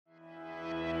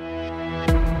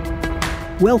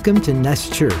Welcome to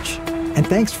Nest Church, and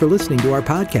thanks for listening to our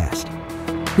podcast.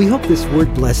 We hope this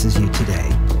word blesses you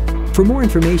today. For more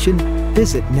information,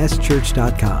 visit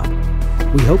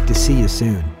nestchurch.com. We hope to see you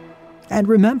soon. And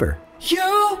remember, you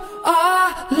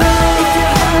are loved. If your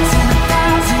heart's in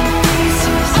 1,000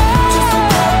 pieces, just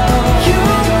know you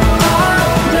are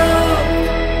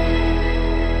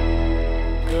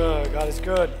loved. Good. God is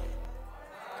good.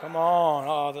 Come on,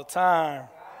 all the time.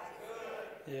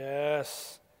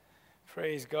 Yes.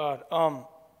 Praise God.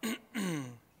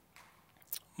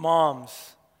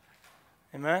 Moms.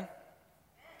 Amen?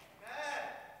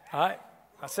 All right.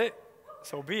 That's it.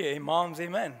 So be it. Moms,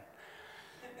 amen.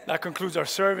 That concludes our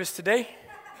service today.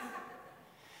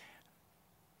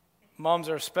 Moms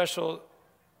are special.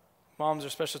 Moms are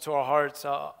special to our hearts.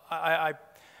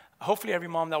 Hopefully every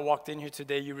mom that walked in here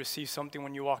today, you received something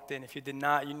when you walked in. If you did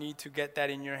not, you need to get that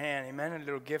in your hand. Amen? A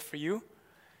little gift for you,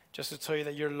 just to tell you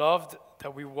that you're loved,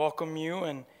 that we welcome you,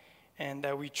 and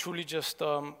that we truly just,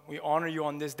 we honor you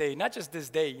on this day. Not just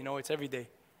this day, it's every day.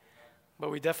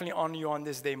 But we definitely honor you on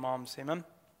this day, moms. Amen?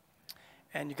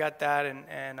 And you got that,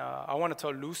 and I want to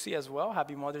tell Lucy as well,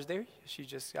 Happy Mother's Day. She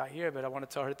just got here, but I want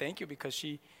to tell her thank you because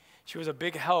she was a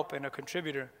big help and a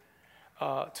contributor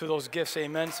to those gifts.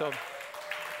 Amen? So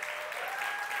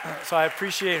I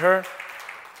appreciate her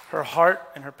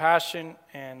heart and her passion,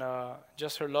 and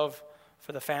just her love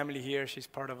for the family here. She's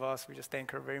part of us. We just thank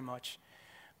her very much.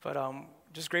 But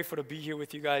just grateful to be here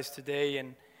with you guys today.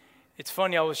 And it's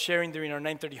funny, I was sharing during our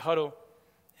 9:30 huddle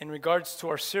in regards to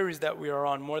our series that we are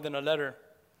on, More Than a Letter.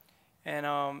 And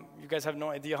you guys have no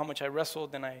idea how much I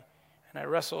wrestled, and I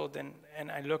wrestled, and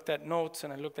I looked at notes,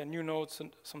 and I looked at new notes,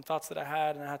 and some thoughts that I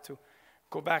had, and I had to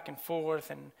go back and forth,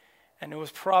 and it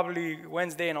was probably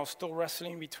Wednesday, and I was still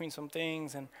wrestling between some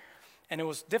things, and it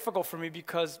was difficult for me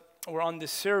because we're on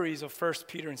this series of 1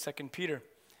 Peter and 2 Peter.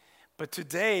 But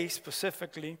today,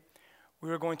 specifically, we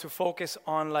were going to focus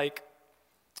on,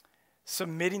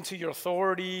 submitting to your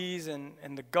authorities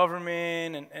and the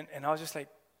government, and I was just like,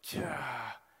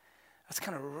 that's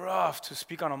kind of rough to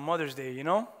speak on a Mother's Day,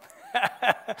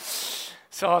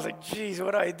 So I was like, geez,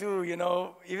 what do I do,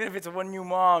 Even if it's one new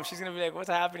mom, she's going to be like, what's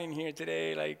happening here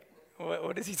today?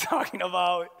 What is he talking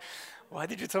about? Why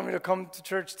did you tell me to come to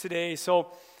church today? So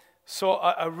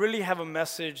I really have a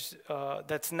message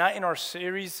that's not in our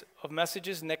series of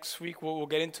messages. Next week we'll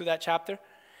get into that chapter,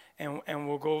 and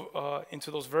we'll go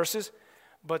into those verses.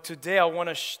 But today I want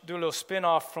to do a little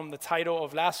spin-off from the title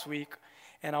of last week,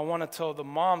 and I want to tell the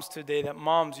moms today that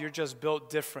moms, you're just built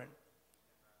different.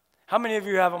 How many of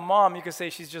you have a mom you can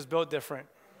say she's just built different?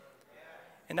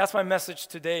 And that's my message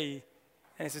today,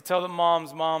 and it's to tell the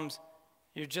moms,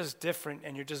 you're just different,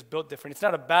 and you're just built different. It's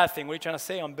not a bad thing. What are you trying to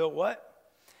say? I'm built what?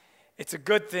 It's a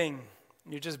good thing.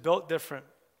 You're just built different.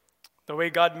 The way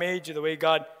God made you, the way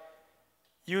God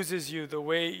uses you, the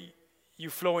way you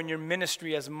flow in your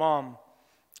ministry as a mom,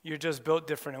 you're just built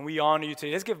different, and we honor you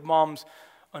today. Let's give moms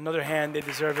another hand. They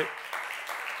deserve it.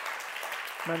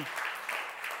 Amen.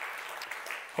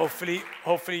 Hopefully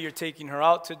you're taking her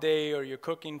out today, or you're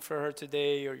cooking for her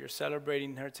today, or you're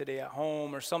celebrating her today at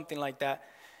home, or something like that,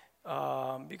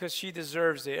 because she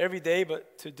deserves it every day.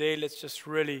 But today, let's just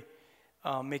really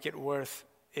make it worth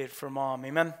it for mom.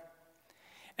 Amen?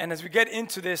 And as we get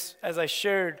into this, as I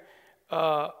shared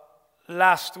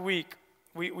last week,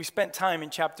 we spent time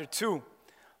in chapter 2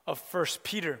 of 1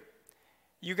 Peter.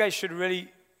 You guys should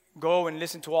really go and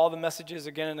listen to all the messages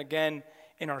again and again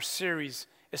in our series,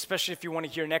 especially if you want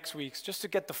to hear next week's, just to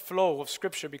get the flow of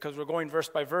Scripture, because we're going verse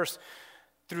by verse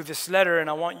through this letter, and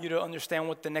I want you to understand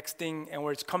what the next thing and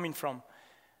where it's coming from.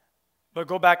 But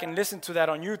go back and listen to that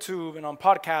on YouTube and on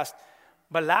podcast.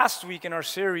 But last week in our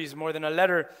series, More Than a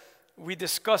Letter, we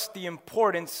discussed the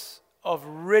importance of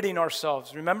ridding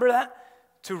ourselves. Remember that?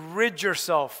 To rid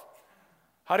yourself.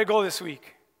 How'd it go this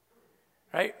week?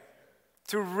 Right?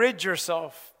 To rid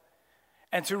yourself.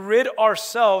 And to rid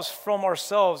ourselves from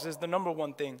ourselves is the number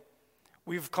one thing.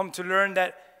 We've come to learn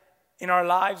that in our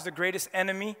lives, the greatest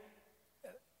enemy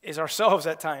is ourselves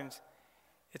at times.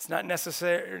 It's not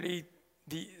necessarily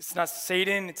it's not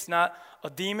Satan, it's not a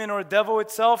demon or a devil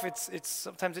itself.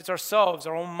 Sometimes it's ourselves,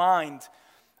 our own mind,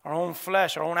 our own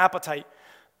flesh, our own appetite.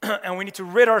 And we need to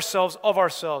rid ourselves of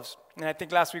ourselves. And I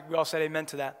think last week we all said amen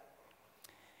to that.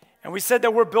 And we said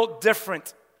that we're built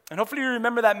different. And hopefully you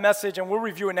remember that message, and we'll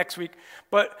review it next week.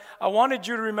 But I wanted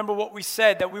you to remember what we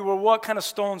said, that we were, what kind of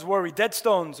stones were we? Dead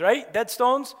stones, right? Dead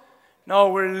stones? No,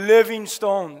 we're living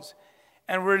stones.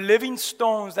 And we're living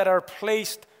stones that are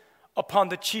placed upon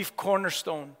the chief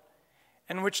cornerstone,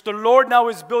 in which the Lord now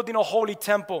is building a holy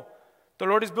temple. The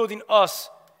Lord is building us,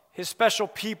 His special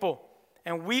people.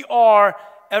 And we are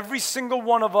Every single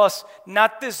one of us,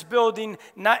 not this building,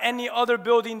 not any other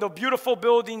building, the beautiful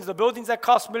buildings, the buildings that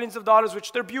cost millions of dollars,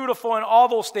 which they're beautiful and all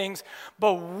those things,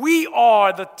 but we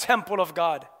are the temple of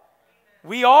God.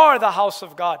 We are the house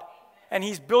of God. And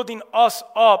He's building us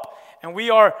up, and we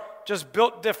are just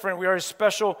built different. We are His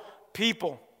special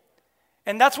people.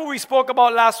 And that's what we spoke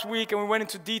about last week, and we went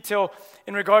into detail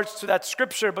in regards to that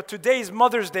scripture. But today is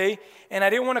Mother's Day, and I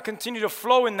didn't want to continue to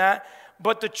flow in that.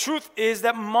 But the truth is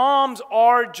that moms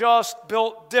are just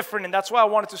built different, and that's why I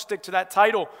wanted to stick to that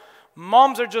title.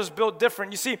 Moms are just built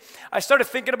different. You see, I started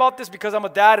thinking about this because I'm a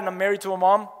dad and I'm married to a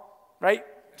mom, right?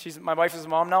 My wife is a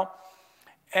mom now,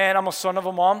 and I'm a son of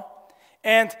a mom.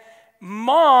 And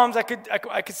moms, I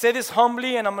could say this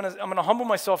humbly, and I'm gonna humble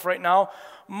myself right now.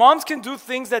 Moms can do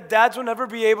things that dads will never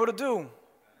be able to do.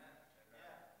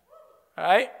 All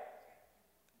right?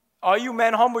 All you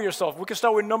men, humble yourself. We can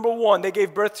start with number one. They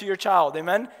gave birth to your child.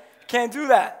 Amen? Can't do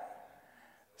that.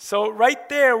 So right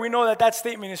there, we know that that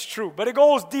statement is true. But it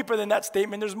goes deeper than that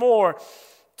statement. There's more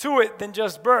to it than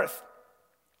just birth.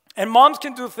 And moms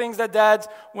can do things that dads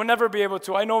will never be able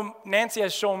to. I know Nancy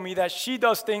has shown me that she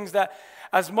does things that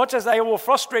as much as I will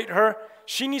frustrate her,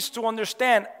 she needs to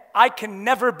understand I can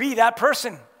never be that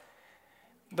person.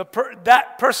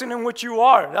 That person in which you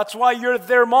are. That's why you're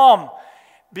their mom.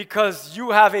 Because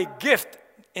you have a gift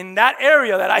in that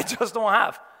area that I just don't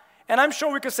have. And I'm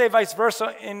sure we could say vice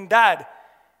versa in dad.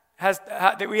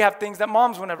 That we have things that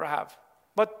moms will never have.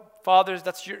 But fathers,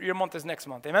 that's your month is next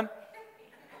month. Amen?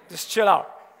 Just chill out.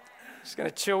 Just going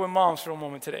to chill with moms for a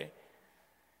moment today.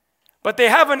 But they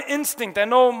have an instinct. I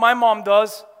know my mom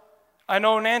does. I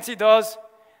know Nancy does.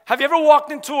 Have you ever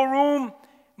walked into a room?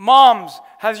 Moms,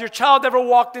 has your child ever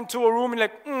walked into a room and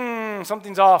like,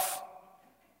 something's off?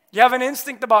 You have an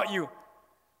instinct about you.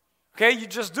 Okay, you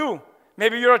just do.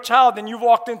 Maybe you're a child and you've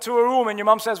walked into a room and your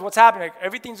mom says, what's happening? Like,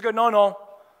 everything's good. No.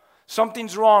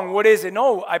 Something's wrong. What is it?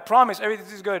 No, I promise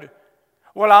everything's good.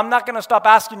 Well, I'm not going to stop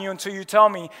asking you until you tell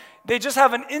me. They just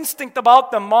have an instinct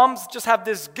about them. Moms just have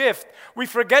this gift. We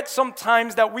forget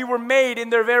sometimes that we were made in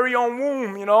their very own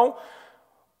womb, you know.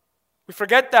 We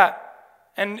forget that.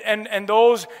 And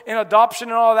those in adoption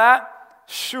and all that,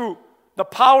 shoot, the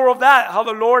power of that, how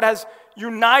the Lord has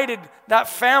united that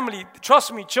family.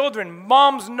 Trust me, children,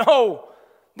 moms know.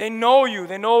 They know you.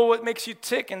 They know what makes you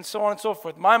tick and so on and so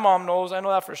forth. My mom knows. I know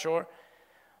that for sure.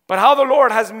 But how the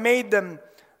Lord has made them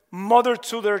mother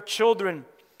to their children.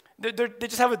 They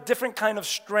just have a different kind of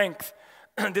strength,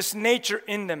 this nature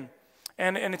in them.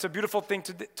 And it's a beautiful thing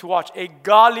to watch. A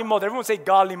godly mother. Everyone say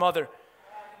godly mother.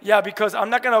 Yeah, because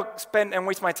I'm not going to spend and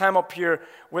waste my time up here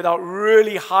without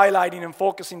really highlighting and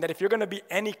focusing that if you're going to be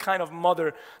any kind of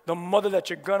mother, the mother that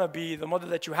you're going to be, the mother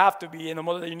that you have to be, and the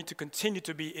mother that you need to continue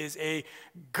to be is a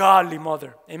godly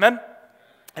mother. Amen?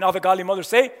 And all the godly mothers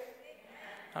say? Amen.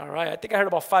 All right, I think I heard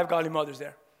about 5 godly mothers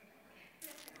there.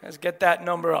 Let's get that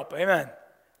number up. Amen.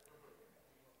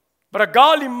 But a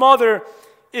godly mother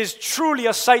is truly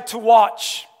a sight to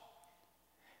watch.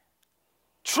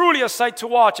 Truly a sight to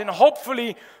watch. And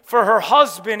hopefully for her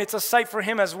husband, it's a sight for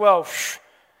him as well.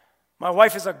 My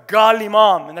wife is a godly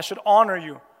mom, and that should honor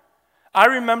you. I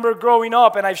remember growing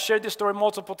up, and I've shared this story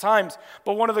multiple times,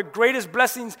 but one of the greatest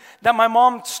blessings that my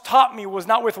mom taught me was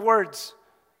not with words,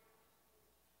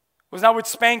 was not with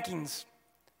spankings.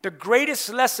 The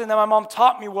greatest lesson that my mom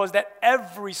taught me was that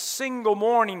every single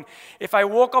morning, if I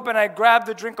woke up and I grabbed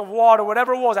a drink of water,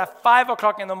 whatever it was, at 5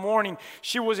 o'clock in the morning,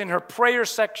 she was in her prayer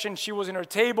section, she was in her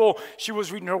table, she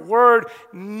was reading her word.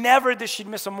 Never did she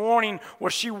miss a morning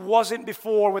where she wasn't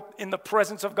before in the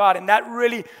presence of God. And that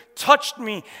really touched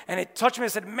me. And it touched me. I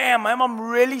said, man, my mom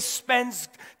really spends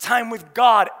time with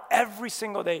God every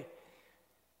single day.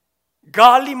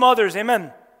 Godly mothers,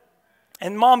 amen.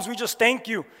 And moms, we just thank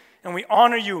you. And we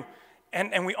honor you,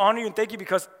 and we honor you and thank you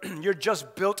because you're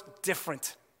just built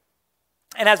different.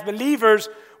 And as believers,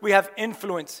 we have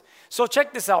influence. So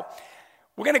check this out.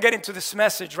 We're going to get into this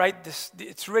message, right?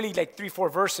 It's really like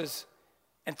 3-4 verses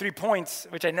and 3 points,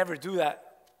 which I never do that.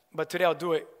 But today I'll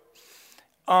do it.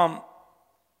 And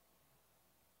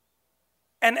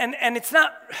it's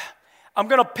not, I'm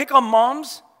going to pick on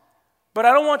moms, but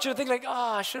I don't want you to think like,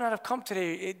 I should not have come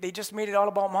today. They just made it all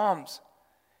about moms.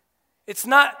 It's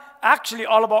not actually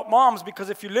all about moms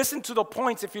because if you listen to the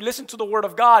points, if you listen to the Word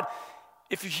of God,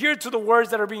 if you hear to the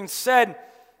words that are being said,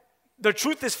 the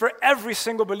truth is for every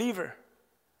single believer.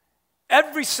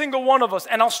 Every single one of us.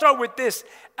 And I'll start with this.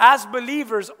 As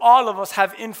believers, all of us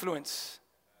have influence.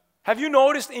 Have you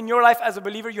noticed in your life as a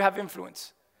believer you have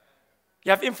influence?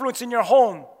 You have influence in your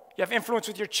home. You have influence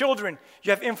with your children. You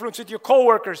have influence with your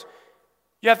coworkers.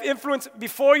 You have influence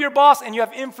before your boss and you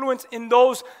have influence in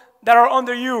those that are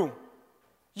under you.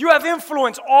 You have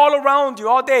influence all around you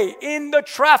all day. In the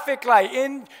traffic light,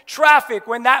 in traffic,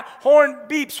 when that horn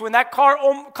beeps, when that car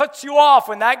cuts you off,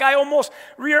 when that guy almost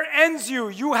rear ends you,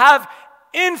 you have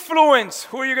influence.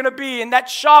 Who are you going to be? In that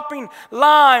shopping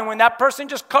line, when that person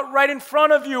just cut right in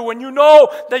front of you, when you know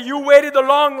that you waited a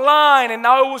long line and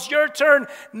now it was your turn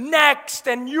next,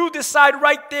 and you decide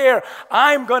right there,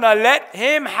 I'm going to let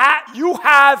him you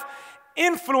have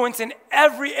influence in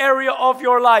every area of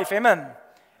your life. Amen.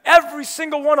 Every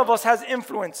single one of us has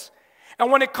influence.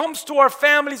 And when it comes to our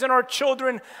families and our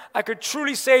children, I could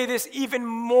truly say this even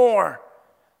more.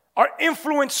 Our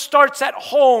influence starts at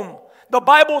home. The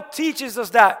Bible teaches us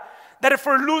that if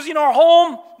we're losing our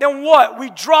home, then what?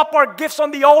 We drop our gifts on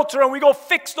the altar and we go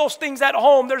fix those things at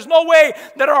home. There's no way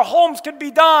that our homes could be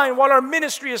dying while our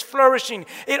ministry is flourishing.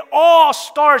 It all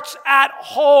starts at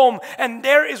home, and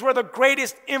there is where the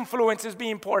greatest influence is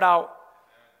being poured out.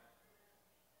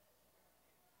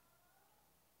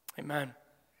 Amen.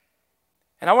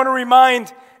 And I want to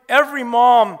remind every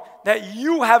mom that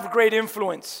you have great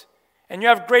influence. And you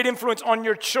have great influence on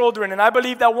your children. And I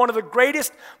believe that one of the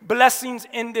greatest blessings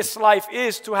in this life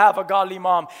is to have a godly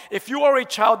mom. If you are a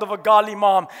child of a godly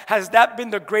mom, has that been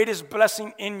the greatest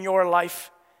blessing in your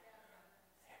life?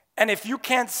 And if you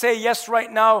can't say yes right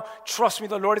now, trust me,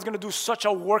 the Lord is going to do such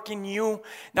a work in you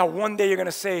that one day you're going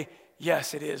to say,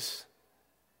 yes, it is.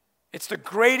 It's the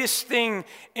greatest thing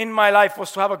in my life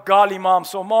was to have a godly mom.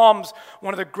 So moms,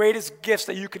 one of the greatest gifts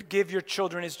that you could give your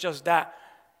children is just that,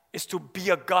 is to be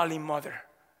a godly mother.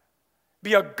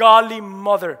 Be a godly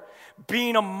mother.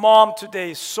 Being a mom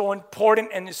today is so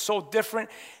important and is so different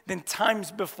than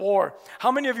times before.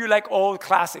 How many of you like old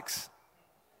classics?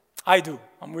 I do.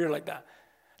 I'm weird like that.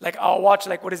 Like I'll watch a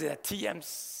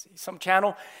TMC, some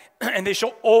channel, and they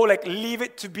show, like Leave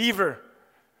It to Beaver.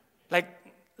 Like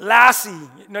Lassie.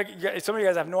 Some of you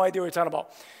guys have no idea what you're talking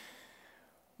about.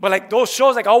 But like those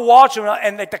shows, like I'll watch them,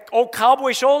 and like the old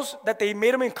cowboy shows that they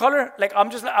made them in color, like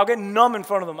I'll get numb in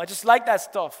front of them. I just like that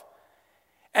stuff.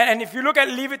 And if you look at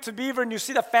Leave It to Beaver and you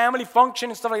see the family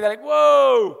function and stuff like that, like,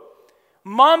 whoa,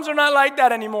 moms are not like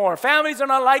that anymore. Families are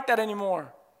not like that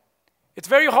anymore. It's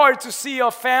very hard to see a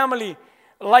family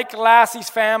like Lassie's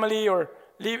family or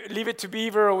Leave It to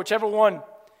Beaver or whichever one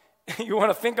you want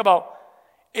to think about.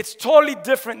 It's totally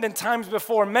different than times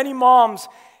before. Many moms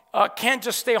can't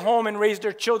just stay home and raise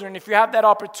their children. If you have that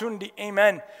opportunity,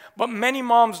 amen. But many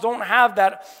moms don't have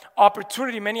that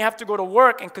opportunity. Many have to go to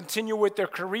work and continue with their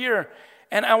career.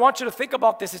 And I want you to think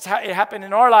about this. It happened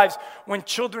in our lives. When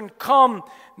children come,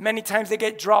 many times they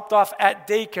get dropped off at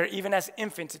daycare, even as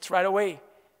infants. It's right away.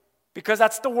 Because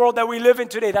that's the world that we live in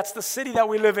today. That's the city that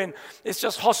we live in. It's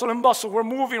just hustle and bustle. We're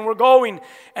moving, we're going.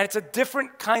 And it's a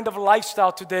different kind of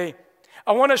lifestyle today.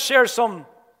 I want to share some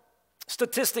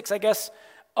statistics, I guess,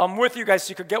 with you guys so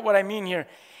you could get what I mean here.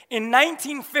 In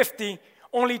 1950,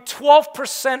 only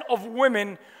 12% of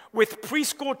women with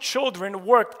preschool children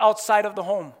worked outside of the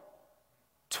home.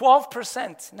 12%,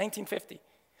 1950.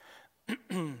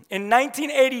 In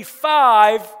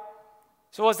 1985,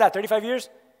 so what's that, 35 years?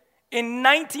 In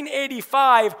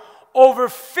 1985, over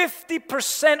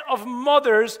 50% of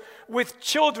mothers with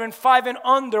children 5 and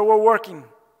under were working.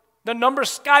 The number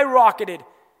skyrocketed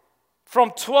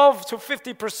from 12 to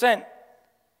 50%.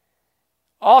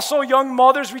 Also, young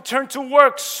mothers return to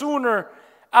work sooner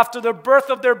after the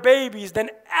birth of their babies than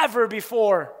ever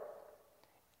before.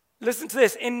 Listen to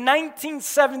this. In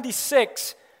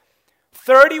 1976,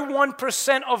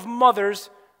 31% of mothers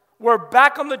were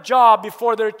back on the job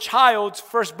before their child's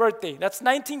first birthday. That's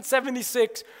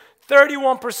 1976.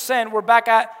 31% were back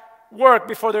at work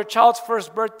before their child's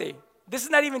first birthday. This is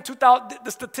not even 2000.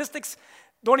 The statistics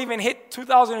don't even hit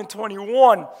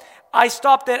 2021. I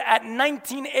stopped it at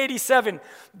 1987.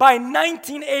 By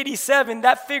 1987,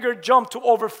 that figure jumped to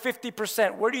over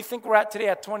 50%. Where do you think we're at today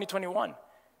at 2021?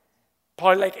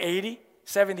 Probably like 80,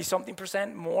 70-something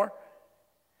percent more.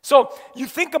 So you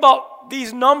think about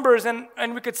these numbers, and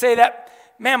we could say that,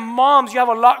 man, moms, you have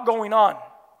a lot going on.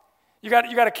 You got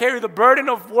to carry the burden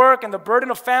of work and the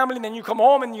burden of family, and then you come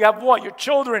home and you have what? Your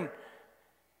children.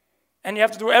 And you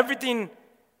have to do everything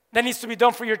that needs to be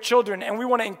done for your children. And we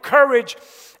want to encourage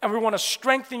and we want to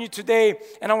strengthen you today.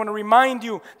 And I want to remind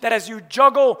you that as you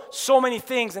juggle so many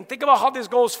things, and think about how this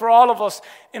goes for all of us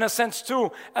in a sense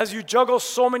too, as you juggle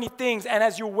so many things and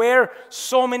as you wear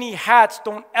so many hats,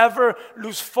 don't ever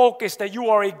lose focus that you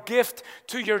are a gift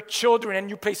to your children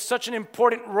and you play such an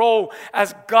important role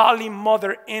as godly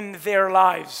mother in their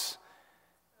lives.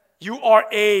 You are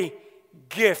a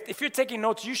gift. If you're taking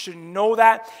notes, you should know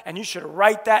that, and you should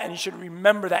write that, and you should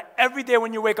remember that every day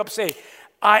when you wake up. Say,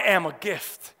 I am a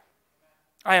gift.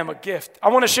 I am a gift. I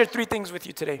want to share 3 things with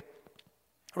you today.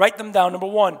 Write them down. Number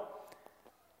one,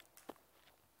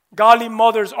 godly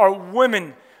mothers are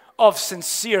women of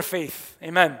sincere faith.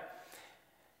 Amen.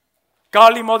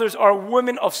 Godly mothers are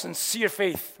women of sincere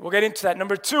faith. We'll get into that.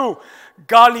 Number two,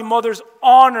 godly mothers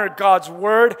honor God's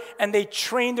word and they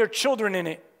train their children in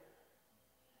it.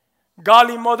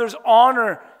 Godly mothers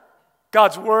honor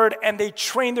God's word and they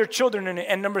train their children in it.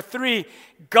 And number three,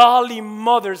 godly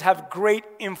mothers have great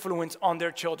influence on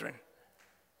their children.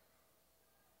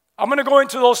 I'm going to go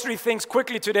into those three things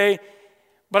quickly today,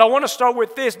 but I want to start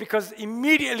with this because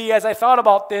immediately as I thought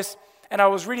about this and I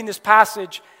was reading this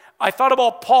passage, I thought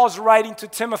about Paul's writing to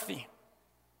Timothy.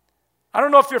 I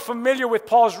don't know if you're familiar with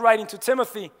Paul's writing to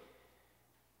Timothy,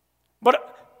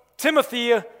 but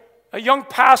Timothy, a young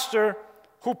pastor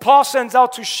who Paul sends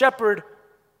out to shepherd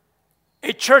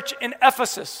a church in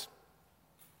Ephesus.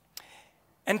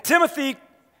 And Timothy,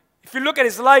 if you look at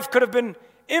his life, could have been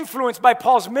influenced by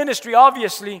Paul's ministry,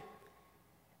 obviously.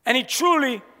 And he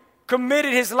truly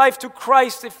committed his life to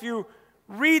Christ. If you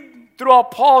read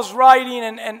throughout Paul's writing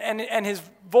and his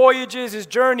voyages, his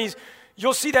journeys,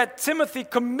 you'll see that Timothy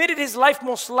committed his life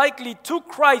most likely to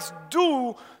Christ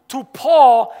due to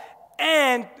Paul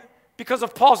and because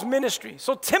of Paul's ministry.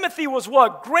 So Timothy was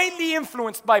what? Greatly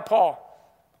influenced by Paul.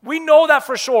 We know that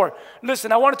for sure.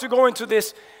 Listen, I wanted to go into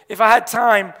this if I had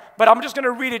time, but I'm just going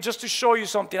to read it just to show you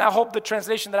something. I hope the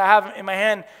translation that I have in my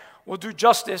hand will do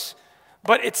justice.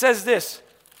 But it says this,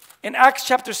 in Acts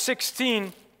chapter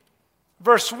 16,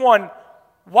 verse 1,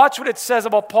 watch what it says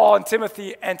about Paul and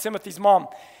Timothy's mom.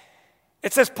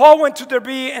 It says, Paul went to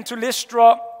Derbe and to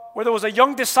Lystra, where there was a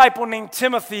young disciple named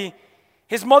Timothy.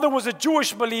 His mother was a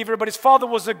Jewish believer, but his father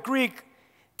was a Greek.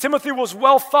 Timothy was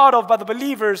well thought of by the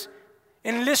believers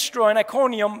in Lystra and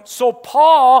Iconium, so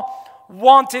Paul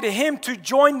wanted him to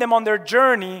join them on their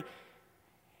journey.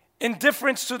 In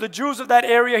deference to the Jews of that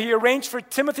area, he arranged for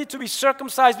Timothy to be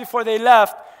circumcised before they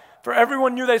left, for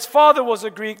everyone knew that his father was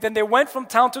a Greek. Then they went from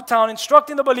town to town,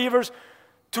 instructing the believers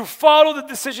to follow the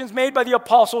decisions made by the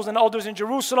apostles and elders in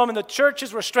Jerusalem, and the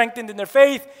churches were strengthened in their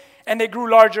faith, and they grew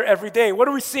larger every day. What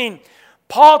are we seeing?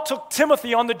 Paul took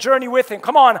Timothy on the journey with him.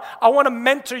 Come on, I want to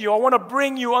mentor you. I want to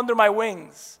bring you under my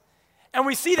wings. And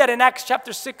we see that in Acts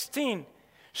chapter 16,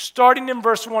 starting in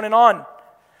verse 1 and on.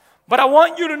 But I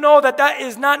want you to know that that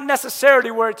is not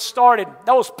necessarily where it started.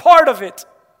 That was part of it.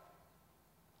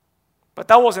 But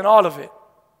that wasn't all of it.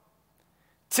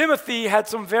 Timothy had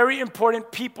some very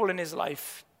important people in his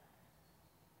life.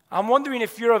 I'm wondering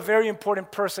if you're a very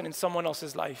important person in someone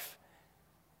else's life.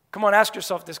 Come on, ask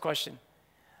yourself this question.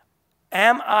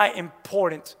 Am I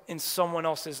important in someone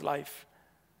else's life?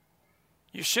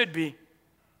 You should be,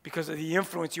 because of the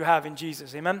influence you have in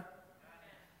Jesus. Amen?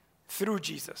 Through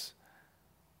Jesus.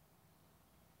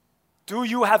 Do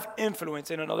you have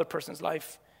influence in another person's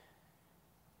life?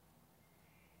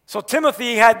 So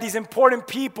Timothy had these important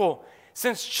people.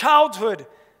 Since childhood,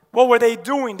 what were they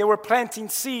doing? They were planting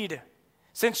seed.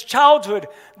 Since childhood,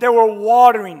 they were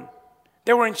watering.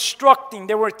 They were instructing.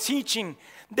 They were teaching.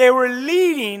 They were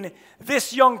leading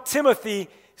this young Timothy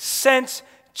since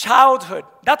childhood.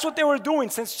 That's what they were doing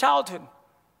since childhood.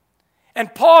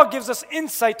 And Paul gives us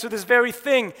insight to this very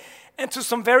thing and to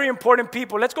some very important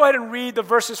people. Let's go ahead and read the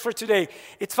verses for today.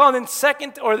 It's found in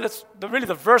really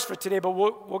the verse for today, but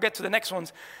we'll get to the next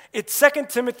ones. It's 2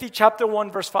 Timothy chapter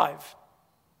 1, verse 5.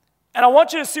 And I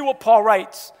want you to see what Paul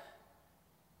writes.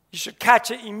 You should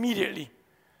catch it immediately.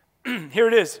 Here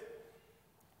it is.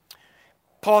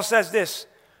 Paul says this,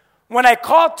 when I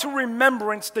call to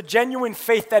remembrance the genuine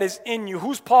faith that is in you.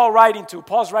 Who's Paul writing to?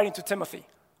 Paul's writing to Timothy.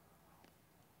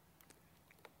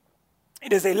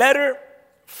 It is a letter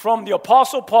from the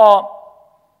Apostle Paul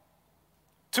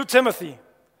to Timothy.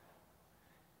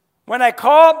 When I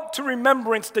call to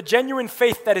remembrance the genuine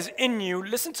faith that is in you,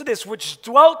 listen to this, which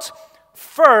dwelt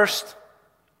first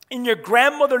in your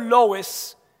grandmother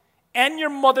Lois and your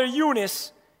mother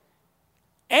Eunice,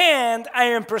 and I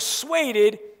am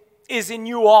persuaded is in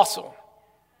you also.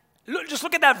 Just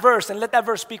look at that verse and let that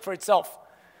verse speak for itself.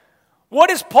 What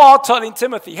is Paul telling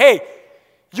Timothy? Hey,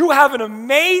 you have an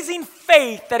amazing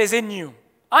faith that is in you.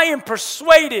 I am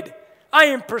persuaded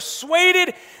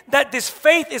that this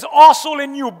faith is also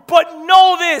in you. But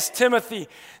know this, Timothy,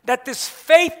 that this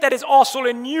faith that is also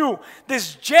in you,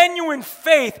 this genuine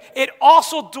faith, it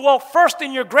also dwelt first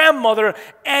in your grandmother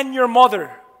and your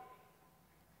mother.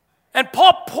 And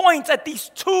Paul points at these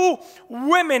two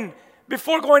women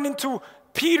before going into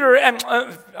Peter and,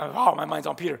 my mind's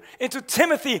on Peter, into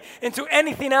Timothy, into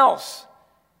anything else.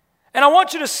 And I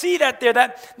want you to see that there,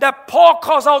 that Paul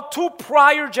calls out two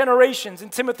prior generations in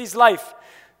Timothy's life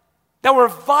that were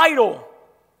vital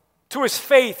to his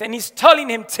faith. And he's telling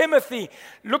him, Timothy,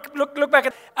 look back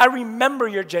at, I remember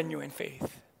your genuine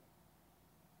faith.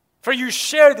 For you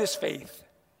share this faith.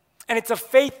 And it's a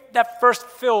faith that first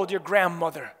filled your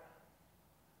grandmother.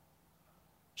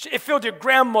 It filled your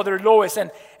grandmother, Lois.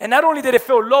 And not only did it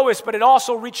fill Lois, but it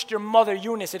also reached your mother,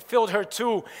 Eunice. It filled her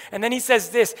too. And then he says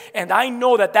this, and I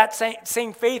know that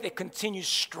same faith, it continues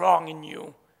strong in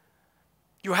you.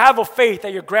 You have a faith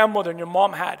that your grandmother and your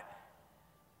mom had.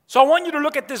 So I want you to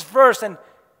look at this verse, and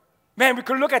man, we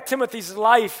could look at Timothy's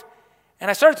life. And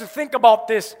I started to think about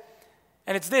this,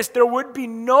 and it's this: there would be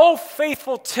no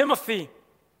faithful Timothy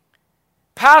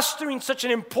pastoring such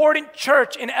an important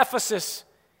church in Ephesus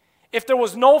if there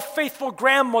was no faithful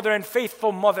grandmother and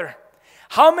faithful mother.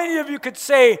 How many of you could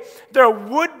say, there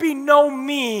would be no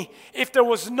me if there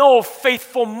was no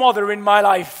faithful mother in my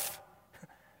life?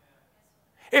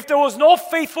 If there was no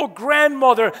faithful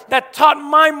grandmother that taught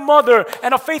my mother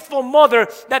and a faithful mother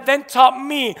that then taught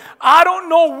me, I don't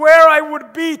know where I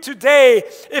would be today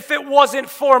if it wasn't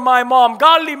for my mom.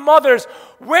 Godly mothers,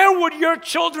 where would your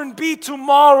children be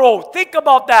tomorrow? Think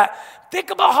about that. Think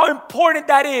about how important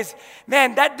that is.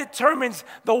 Man, that determines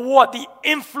the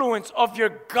influence of your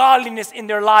godliness in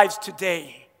their lives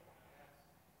today.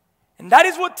 And that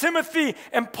is what Timothy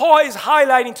and Paul is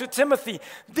highlighting to Timothy.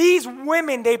 These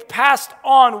women, they passed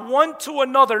on one to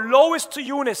another, Lois to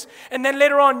Eunice, and then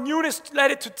later on Eunice led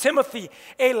it to Timothy,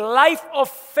 a life of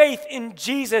faith in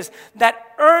Jesus that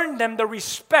earned them the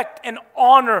respect and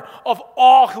honor of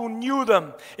all who knew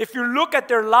them. If you look at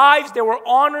their lives, they were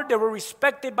honored, they were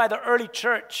respected by the early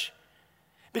church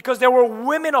because they were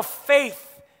women of faith.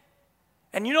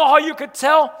 And you know how you could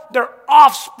tell? Their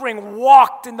offspring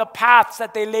walked in the paths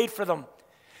that they laid for them.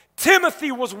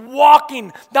 Timothy was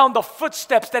walking down the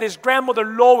footsteps that his grandmother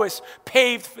Lois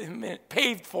paved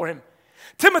for him.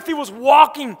 Timothy was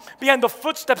walking behind the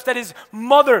footsteps that his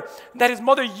mother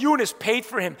Eunice paid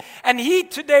for him. And he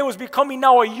today was becoming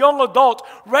now a young adult,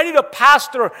 ready to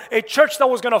pastor a church that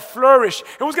was going to flourish.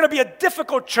 It was going to be a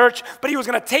difficult church, but he was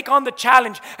going to take on the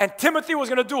challenge. And Timothy was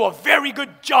going to do a very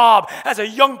good job as a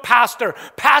young pastor,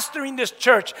 pastoring this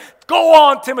church. Go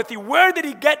on, Timothy. Where did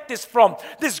he get this from?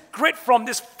 This grit from,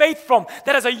 this faith from,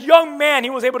 that as a young man, he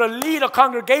was able to lead a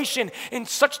congregation in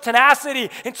such tenacity,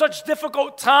 in such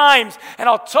difficult times. And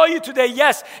I'll tell you today,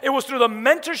 yes, it was through the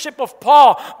mentorship of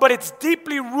Paul, but it's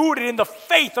deeply rooted in the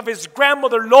faith of his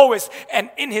grandmother Lois and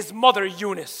in his mother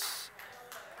Eunice.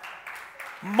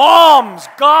 Moms,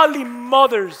 godly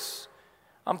mothers,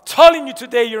 I'm telling you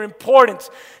today, you're important.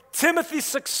 Timothy's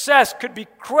success could be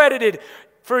credited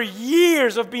for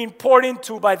years of being poured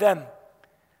into by them,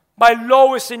 by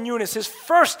Lois and Eunice. His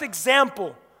first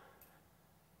example,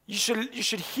 you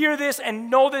should hear this and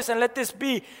know this and let this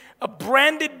be a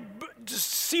branded, just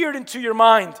seared into your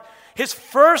mind. His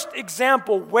first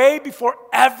example, way before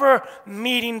ever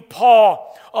meeting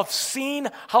Paul, of seeing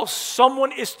how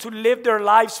someone is to live their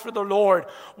lives for the Lord,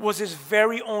 was his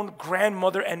very own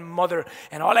grandmother and mother.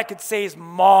 And all I could say is,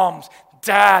 moms,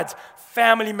 dads,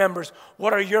 family members,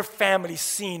 what are your families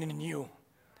seeing in you?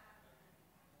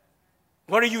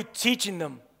 What are you teaching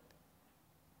them?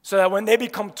 So that when they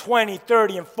become 20,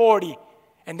 30, and 40,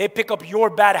 and they pick up your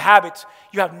bad habits,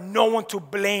 you have no one to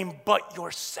blame but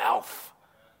yourself.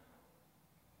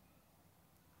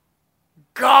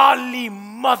 Godly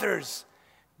mothers,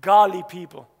 godly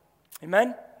people.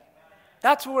 Amen?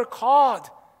 That's what we're called.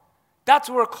 That's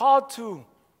what we're called to.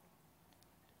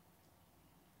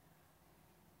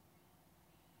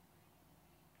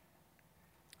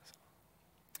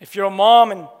 If you're a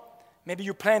mom and maybe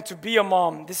you plan to be a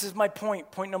mom, this is my point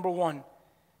number one.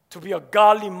 To be a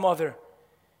godly mother,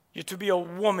 you're to be a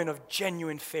woman of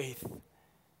genuine faith,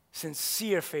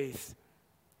 sincere faith.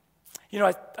 You know,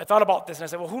 I thought about this and I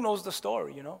said, well, who knows the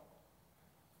story, you know?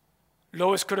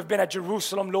 Lois could have been at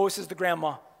Jerusalem. Lois is the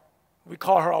grandma. We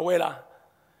call her abuela.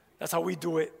 That's how we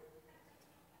do it.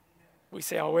 We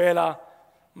say abuela.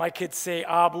 My kids say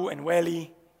abu and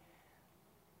weli.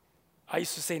 I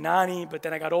used to say nani, but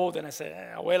then I got old and I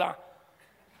said, abuela.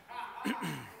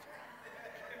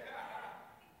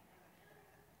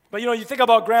 But you know, you think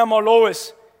about Grandma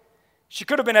Lois. She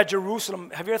could have been at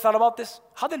Jerusalem. Have you ever thought about this?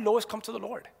 How did Lois come to the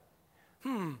Lord?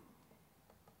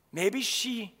 Maybe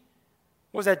she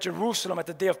was at Jerusalem at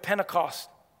the day of Pentecost,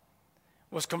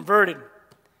 was converted,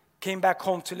 came back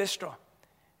home to Lystra,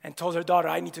 and told her daughter,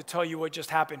 I need to tell you what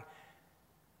just happened.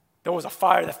 There was a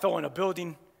fire that fell in a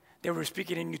building. They were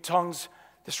speaking in new tongues.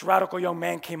 This radical young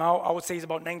man came out. I would say he's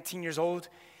about 19 years old.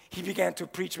 He began to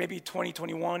preach, maybe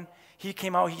 2021. He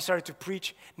came out, he started to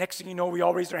preach. Next thing you know, we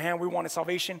all raised our hand. We wanted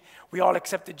salvation. We all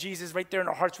accepted Jesus right there in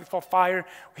our hearts. We felt fire.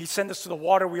 He sent us to the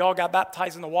water. We all got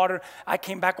baptized in the water. I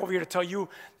came back over here to tell you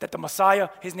that the Messiah,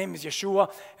 his name is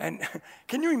Yeshua. And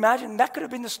can you imagine? That could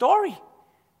have been the story.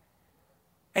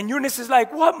 And Eunice is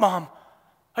like, what, Mom?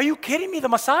 Are you kidding me? The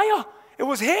Messiah? It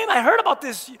was him. I heard about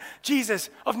this Jesus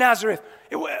of Nazareth.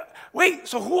 Wait,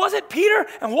 so who was it? Peter?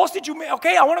 And who else did you make?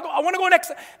 Okay, I want to go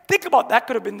next. Think about that.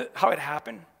 Could have been how it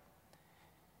happened.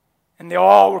 And they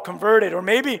all were converted. Or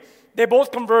maybe they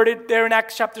both converted. There in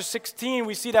Acts chapter 16,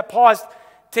 we see that Paul is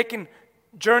taking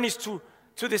journeys to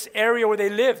this area where they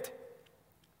lived.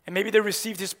 And maybe they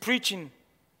received his preaching.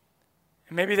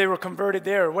 And maybe they were converted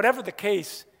there. Whatever the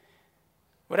case,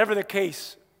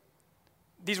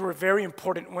 these were very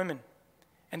important women.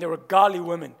 And they were godly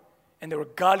women. And they were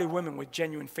godly women with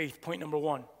genuine faith. Point number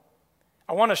 1.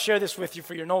 I want to share this with you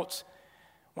for your notes.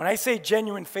 When I say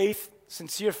genuine faith,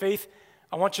 sincere faith,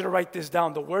 I want you to write this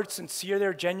down. The word sincere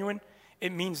there, genuine,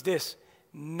 it means this: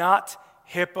 not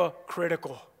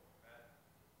hypocritical.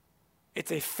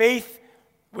 It's a faith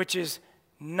which is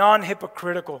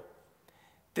non-hypocritical.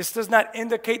 This does not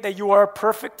indicate that you are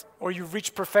perfect or you've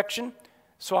reached perfection.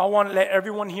 So I want to let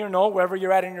everyone here know, wherever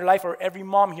you're at in your life, or every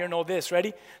mom here know this.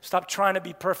 Ready? Stop trying to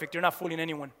be perfect. You're not fooling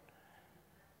anyone.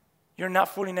 You're not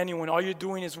fooling anyone. All you're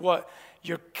doing is what?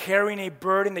 You're carrying a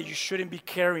burden that you shouldn't be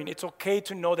carrying. It's okay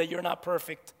to know that you're not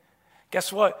perfect.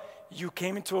 Guess what? You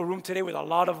came into a room today with a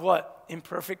lot of what?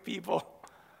 Imperfect people.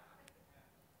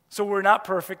 So we're not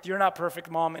perfect. You're not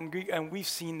perfect, Mom, and we've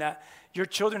seen that. Your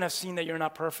children have seen that you're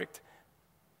not perfect.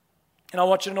 And I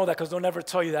want you to know that because they'll never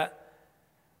tell you that.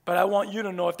 But I want you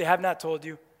to know, if they have not told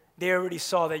you, they already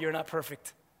saw that you're not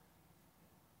perfect.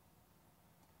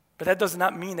 But that does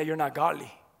not mean that you're not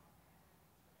godly.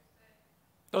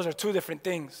 Those are two different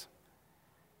things.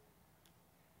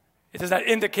 It does not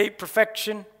indicate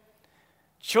perfection.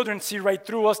 Children see right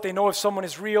through us. They know if someone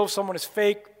is real, someone is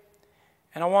fake.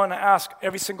 And I want to ask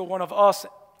every single one of us,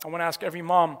 I want to ask every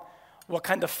mom, what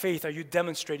kind of faith are you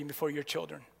demonstrating before your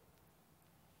children?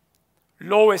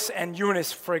 Lois and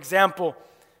Eunice, for example,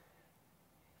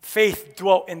 faith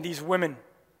dwelt in these women.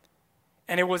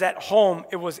 And it was at home,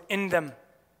 it was in them.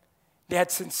 They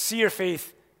had sincere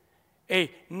faith, a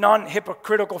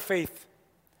non-hypocritical faith.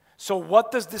 So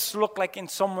what does this look like in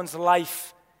someone's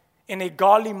life? In a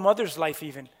godly mother's life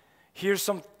even. Here's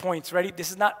some points, ready?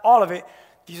 This is not all of it.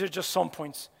 These are just some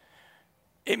points.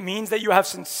 It means that you have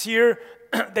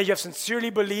sincerely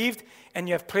believed and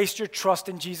you have placed your trust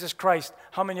in Jesus Christ.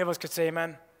 How many of us could say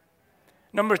amen?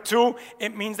 Number 2,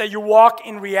 it means that you walk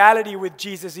in reality with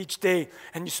Jesus each day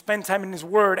and you spend time in His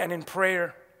Word and in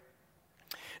prayer.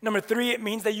 Number 3, it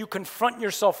means that you confront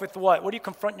yourself with what? What do you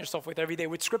confront yourself with every day?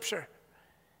 With Scripture.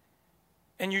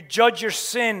 And you judge your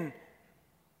sin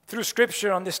through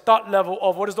Scripture on this thought level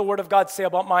of what does the Word of God say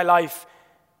about my life?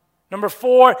 Number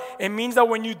 4, it means that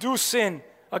when you do sin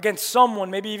against someone,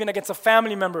 maybe even against a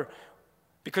family member,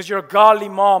 because you're a godly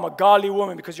mom, a godly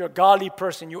woman, because you're a godly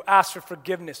person, you ask for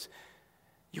forgiveness.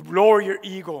 You lower your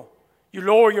ego. You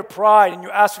lower your pride and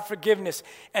you ask for forgiveness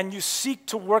and you seek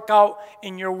to work out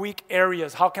in your weak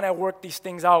areas. How can I work these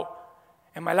things out?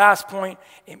 And my last point,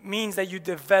 it means that you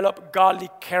develop godly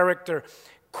character,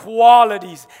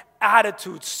 qualities,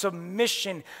 attitudes,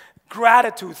 submission,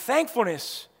 gratitude,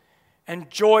 thankfulness, and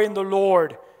joy in the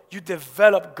Lord. You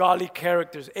develop godly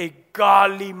characters, a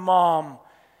godly mom.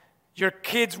 Your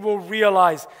kids will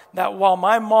realize that while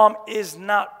my mom is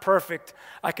not perfect,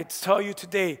 I could tell you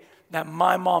today that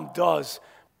my mom does.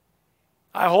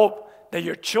 I hope that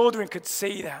your children could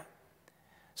say that.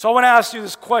 So I want to ask you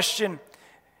this question,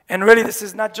 and really this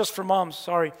is not just for moms,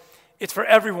 sorry. It's for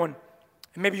everyone.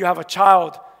 And maybe you have a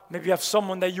child, maybe you have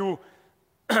someone that you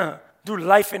do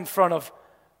life in front of.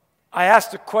 I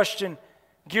asked the question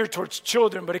geared towards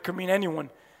children, but it could mean anyone.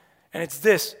 And it's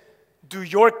this: do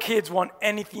your kids want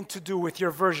anything to do with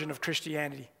your version of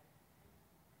Christianity?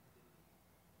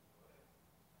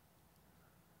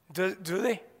 Do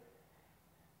they?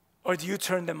 Or do you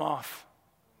turn them off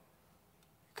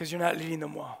because you're not leading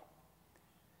them well?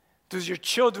 Does your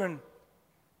children,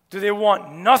 do they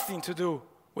want nothing to do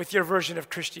with your version of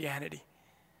Christianity?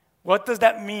 What does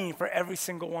that mean for every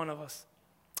single one of us?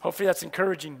 Hopefully that's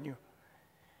encouraging you.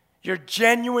 Your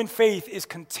genuine faith is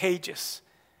contagious.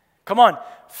 Come on,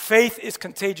 faith is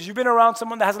contagious. You've been around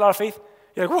someone that has a lot of faith?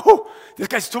 You're like, whoa, this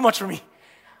guy's too much for me.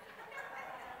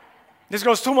 This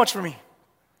girl's too much for me.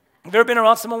 Have you ever been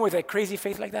around someone with a crazy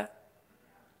faith like that?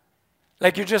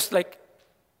 Like you're just like,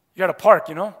 you're at a park,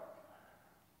 you know?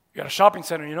 You're at a shopping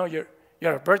center, you know? You're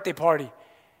at a birthday party.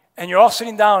 and you're all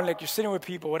sitting down, like you're sitting with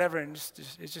people, whatever, and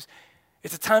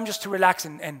it's a time just to relax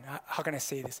and how can I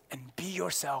say this? And be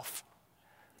yourself.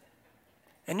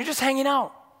 And you're just hanging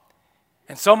out.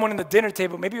 And someone in the dinner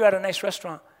table, maybe you're at a nice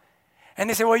restaurant, and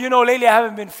they say, well, lately I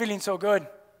haven't been feeling so good.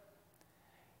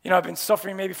 I've been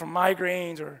suffering maybe from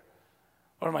migraines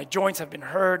or my joints have been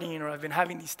hurting or I've been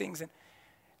having these things.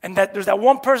 And that there's that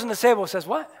one person at the table who says,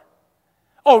 what?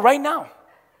 Oh, right now.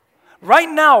 Right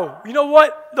now, you know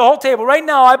what? The whole table, right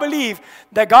now, I believe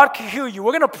that God can heal you.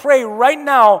 We're going to pray right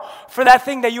now for that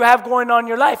thing that you have going on in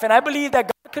your life. And I believe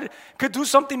that God could do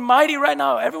something mighty right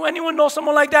now. Anyone know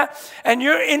someone like that? And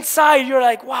you're inside, you're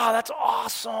like, wow, that's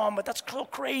awesome, but that's so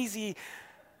crazy.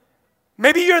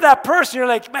 Maybe you're that person. You're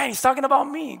like, man, he's talking about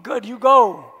me. Good, you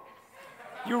go.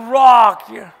 You rock.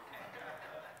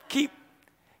 Keep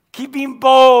being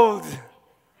bold.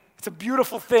 It's a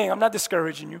beautiful thing. I'm not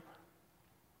discouraging you.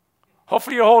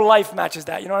 Hopefully your whole life matches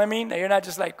that. You know what I mean? That you're not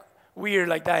just like weird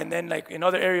like that, and then like in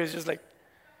other areas just like,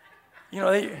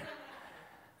 that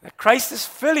Christ is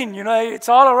filling. It's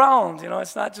all around.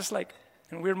 It's not just like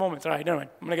in weird moments. All right, never mind.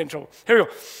 I'm gonna get in trouble. Here we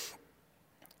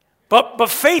go. But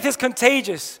faith is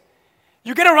contagious.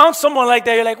 You get around someone like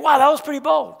that, you're like, wow, that was pretty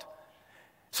bold.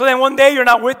 So then one day you're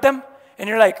not with them, and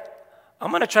you're like, I'm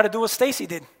going to try to do what Stacy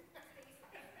did.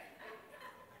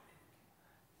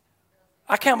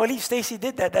 I can't believe Stacy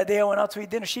did that day I went out to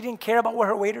eat dinner. She didn't care about what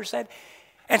her waiter said.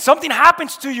 And something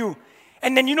happens to you.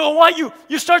 And then you know what?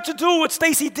 You start to do what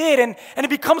Stacy did, and it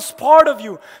becomes part of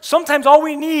you. Sometimes all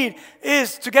we need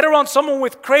is to get around someone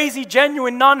with crazy,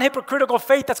 genuine, non-hypocritical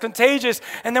faith that's contagious,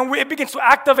 and then it begins to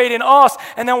activate in us.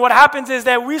 And then what happens is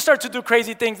that we start to do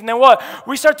crazy things. And then what?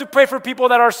 We start to pray for people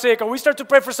that are sick, or we start to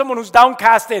pray for someone who's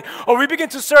downcasted, or we begin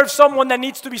to serve someone that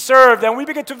needs to be served, and we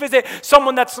begin to visit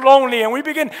someone that's lonely, and we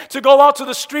begin to go out to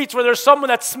the streets where there's someone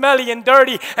that's smelly and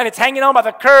dirty, and it's hanging out by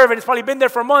the curb, and it's probably been there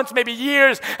for months, maybe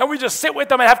years, and we just sit with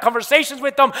them and have conversations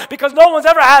with them because no one's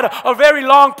ever had a very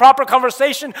long, proper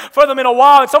conversation for them in a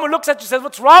while. And someone looks at you and says,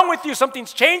 what's wrong with you?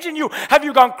 Something's changing you. Have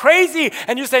you gone crazy?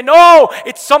 And you say, no,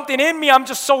 it's something in me. I'm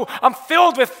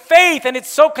filled with faith, and it's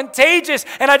so contagious,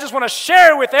 and I just want to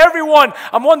share it with everyone.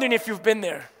 I'm wondering if you've been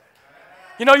there.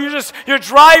 You're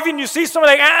driving, you see someone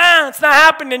like, it's not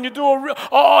happening, and you do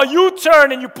a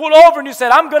U-turn, and you pull over, and you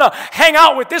said, I'm going to hang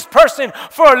out with this person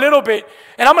for a little bit,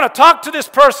 and I'm going to talk to this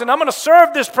person, I'm going to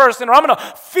serve this person, or I'm going to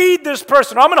feed this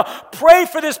person, or I'm going to pray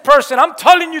for this person. I'm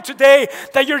telling you today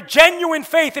that your genuine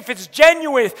faith, if it's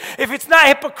genuine, if it's not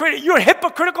hypocritical, your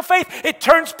hypocritical faith, it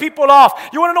turns people off.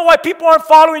 You want to know why people aren't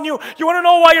following you? You want to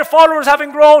know why your followers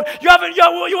haven't grown? You want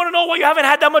to know why you haven't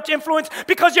had that much influence?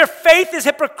 Because your faith is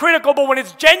hypocritical, but when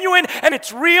it's genuine and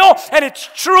it's real and it's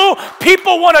true,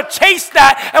 people want to chase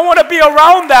that and want to be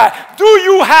around that. Do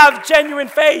you have genuine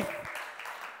faith?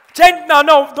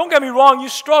 No, don't get me wrong. You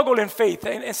struggle in faith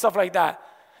and stuff like that.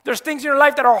 There's things in your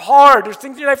life that are hard. There's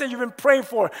things in your life that you've been praying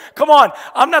for. Come on.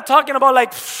 I'm not talking about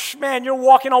like, man, you're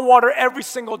walking on water every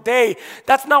single day.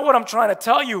 That's not what I'm trying to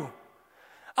tell you.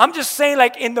 I'm just saying,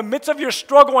 like, in the midst of your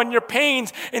struggle and your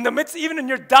pains, in the midst, even in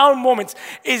your down moments,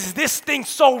 is this thing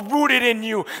so rooted in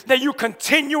you that you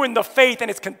continue in the faith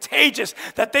and it's contagious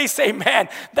that they say, man,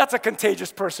 that's a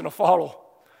contagious person to follow.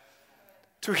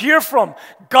 To hear from.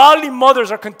 Godly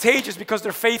mothers are contagious because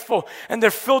they're faithful and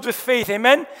they're filled with faith.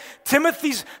 Amen?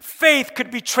 Timothy's faith could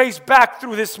be traced back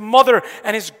through his mother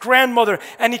and his grandmother,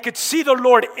 and he could see the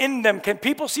Lord in them. Can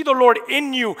people see the Lord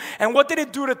in you? And what did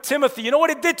it do to Timothy? You know what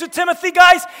it did to Timothy,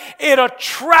 guys? It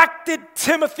attracted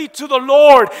Timothy to the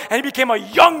Lord, and he became a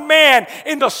young man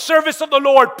in the service of the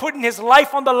Lord, putting his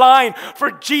life on the line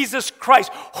for Jesus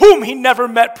Christ, whom he never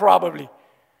met probably.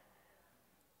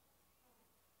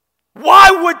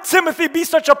 Why would Timothy be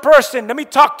such a person? Let me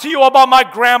talk to you about my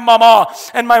grandmama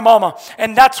and my mama.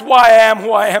 And that's why I am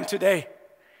who I am today.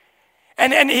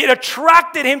 And it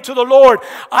attracted him to the Lord.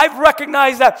 I've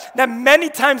recognized that many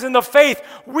times in the faith,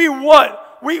 we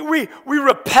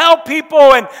repel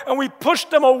people and we push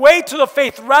them away to the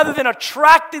faith rather than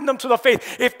attracting them to the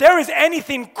faith. If there is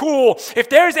anything cool, if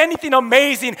there is anything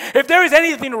amazing, if there is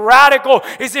anything radical,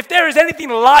 if there is anything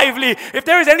lively, if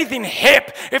there is anything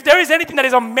hip, if there is anything that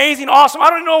is amazing, awesome, I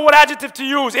don't know what adjective to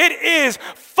use. It is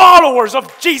followers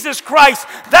of Jesus Christ.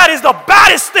 That is the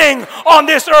baddest thing on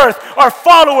this earth, are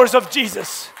followers of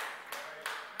Jesus.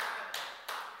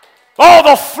 Oh,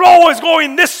 the flow is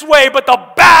going this way, but the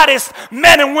baddest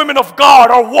men and women of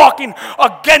God are walking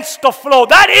against the flow.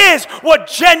 That is what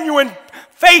genuine,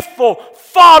 faithful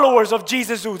followers of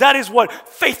Jesus do. That is what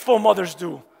faithful mothers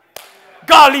do.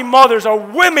 Godly mothers are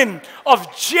women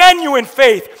of genuine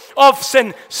faith, of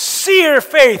sincere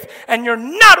faith. And you're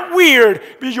not weird,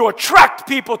 but you attract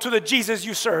people to the Jesus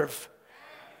you serve.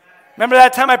 Remember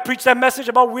that time I preached that message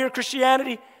about weird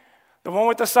Christianity? The one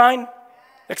with the sign?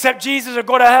 Accept Jesus or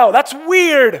go to hell. That's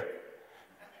weird.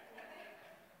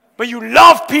 But you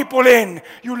love people in.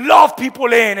 You love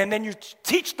people in. And then you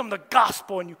teach them the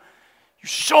gospel and you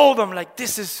show them like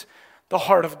this is the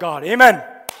heart of God. Amen.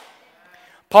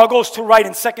 Paul goes to write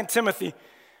in 2 Timothy.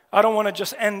 I don't want to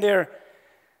just end there.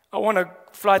 I want to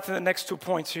fly to the next 2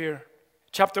 points here.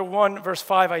 Chapter 1, verse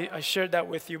 5, I shared that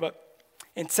with you. But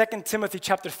in 2 Timothy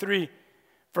chapter 3,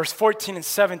 verse 14 and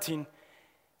 17,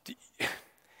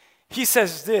 he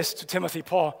says this to Timothy,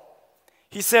 Paul.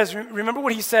 He says, remember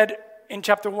what he said in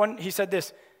chapter 1? He said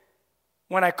this,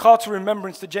 when I call to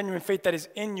remembrance the genuine faith that is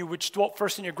in you, which dwelt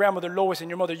first in your grandmother Lois and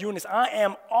your mother Eunice, I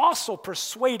am also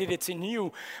persuaded it's in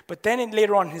you. But then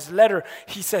later on in his letter,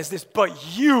 he says this,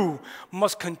 but you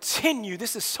must continue.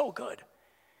 This is so good.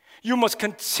 You must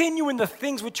continue in the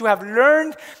things which you have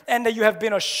learned and that you have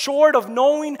been assured of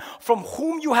knowing from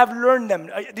whom you have learned them.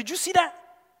 Did you see that?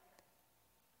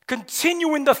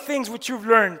 Continue in the things which you've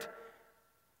learned.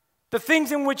 The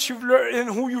things in which you've learned and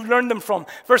who you've learned them from.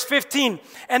 Verse 15,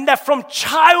 and that from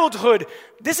childhood,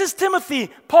 this is Timothy,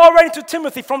 Paul writing to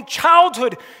Timothy, from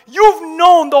childhood, you've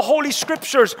known the Holy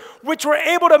Scriptures, which were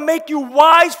able to make you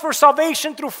wise for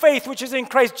salvation through faith, which is in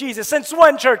Christ Jesus. Since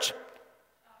when, church?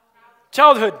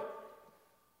 Childhood.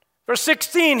 Verse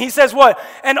 16, he says what?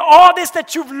 And all this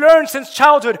that you've learned since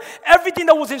childhood, everything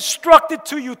that was instructed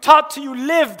to you, taught to you,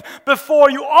 lived before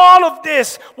you, all of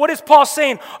this, what is Paul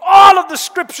saying? All of the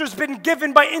scriptures been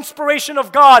given by inspiration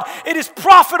of God. It is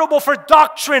profitable for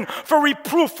doctrine, for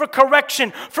reproof, for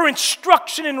correction, for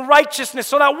instruction in righteousness.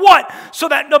 So that what? So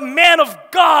that the man of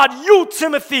God, you,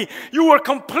 Timothy, you are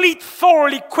complete,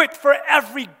 thoroughly equipped for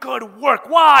every good work.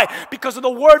 Why? Because of the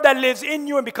word that lives in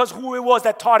you and because who it was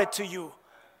that taught it to you.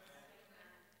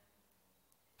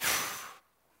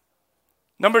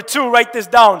 Number 2, write this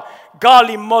down.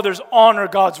 Godly mothers honor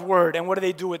God's word. And what do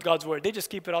they do with God's word? They just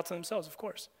keep it all to themselves, of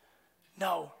course.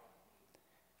 No.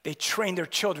 They train their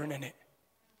children in it.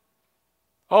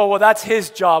 Oh, well, that's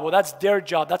his job. Well, that's their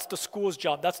job. That's the school's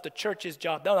job. That's the church's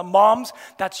job. The moms,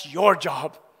 that's your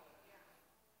job.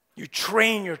 You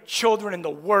train your children in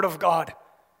the word of God.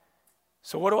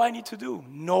 So what do I need to do?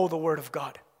 Know the word of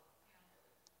God.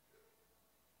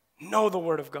 Know the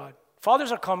word of God.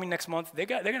 Fathers are coming next month. They're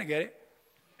going to get it.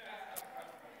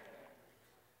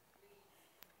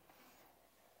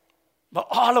 But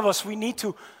all of us, we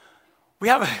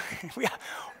have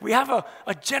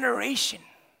a generation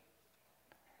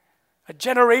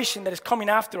that is coming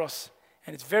after us.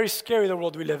 And it's very scary, the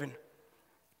world we live in.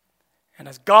 And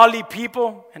as godly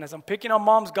people, and as I'm picking on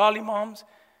moms, godly moms,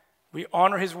 we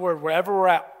honor his word wherever we're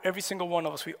at. Every single one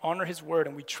of us, we honor his word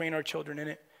and we train our children in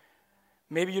it.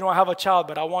 Maybe you don't have a child,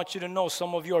 but I want you to know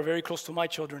some of you are very close to my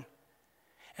children.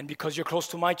 And because you're close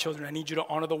to my children, I need you to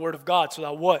honor the word of God so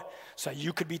that what? So that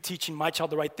you could be teaching my child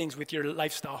the right things with your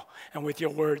lifestyle and with your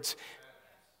words.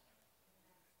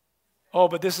 Oh,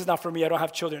 but this is not for me. I don't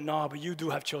have children. No, but you do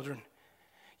have children.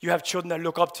 You have children that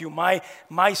look up to you.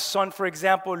 My son, for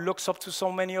example, looks up to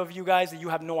so many of you guys that you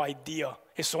have no idea.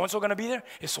 Is so-and-so going to be there?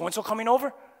 Is so-and-so coming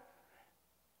over?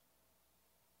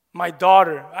 My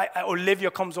daughter,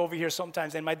 Olivia comes over here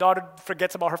sometimes, and my daughter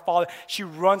forgets about her father. She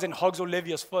runs and hugs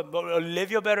Olivia's foot. But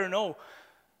Olivia better know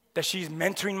that she's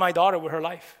mentoring my daughter with her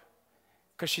life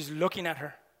because she's looking at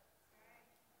her.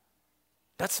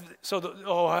 I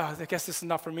guess this is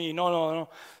not for me. No.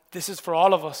 This is for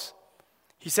all of us.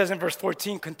 He says in verse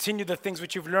 14, continue the things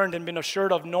which you've learned and been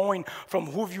assured of, knowing from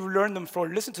whom you learned them for.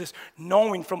 Listen to this.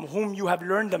 Knowing from whom you have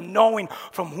learned them. Knowing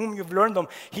from whom you've learned them.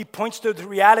 He points to the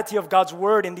reality of God's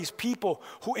word in these people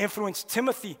who influenced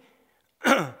Timothy.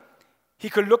 He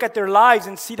could look at their lives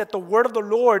and see that the word of the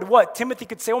Lord, what? Timothy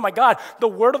could say, oh my God, the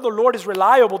word of the Lord is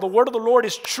reliable. The word of the Lord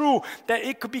is true. That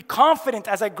it could be confident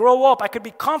as I grow up. I could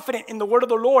be confident in the word of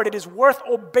the Lord. It is worth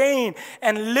obeying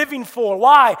and living for.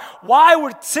 Why? Why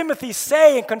would Timothy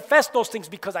say and confess those things?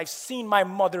 Because I've seen my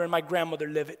mother and my grandmother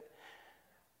live it.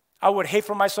 I would hate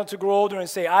for my son to grow older and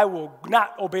say, I will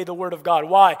not obey the word of God.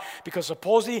 Why? Because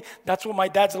supposedly that's what my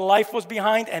dad's life was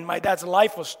behind, and my dad's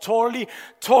life was totally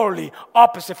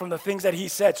opposite from the things that he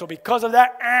said. So because of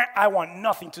that, I want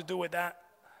nothing to do with that.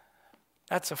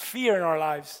 That's a fear in our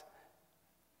lives.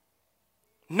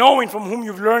 Knowing from whom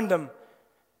you've learned them.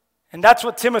 And that's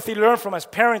what Timothy learned from. As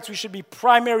parents, we should be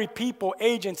primary people,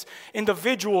 agents,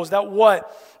 individuals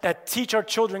that teach our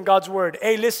children God's word.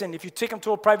 Hey, listen, if you take them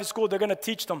to a private school, they're going to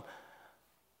teach them.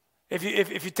 If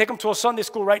you take them to a Sunday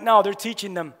school right now, they're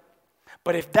teaching them.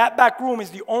 But if that back room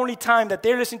is the only time that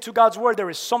they're listening to God's word, there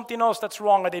is something else that's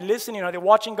wrong. Are they listening? Are they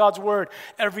watching God's word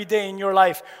every day in your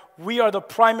life? We are the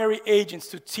primary agents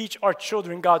to teach our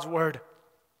children God's word.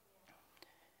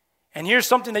 And here's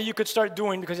something that you could start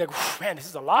doing, because you're like, man, this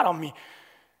is a lot on me.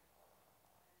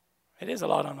 It is a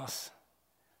lot on us.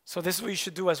 So this is what you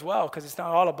should do as well, because it's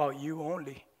not all about you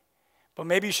only. But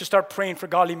maybe you should start praying for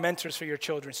godly mentors for your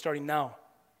children starting now.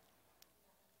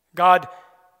 God,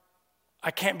 I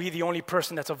can't be the only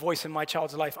person that's a voice in my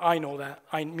child's life. I know that.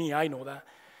 I know that.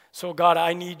 So God,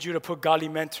 I need you to put godly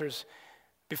mentors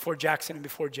before Jackson and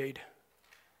before Jade.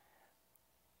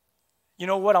 You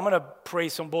know what? I'm going to pray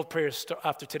both prayers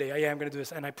after today. I'm going to do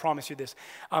this, and I promise you this.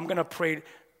 I'm going to pray,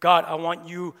 God, I want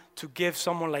you to give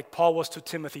someone like Paul was to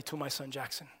Timothy to my son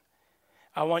Jackson.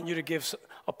 I want you to give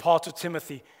a Paul to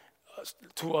Timothy,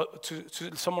 to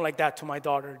someone like that to my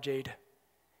daughter Jade.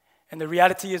 And the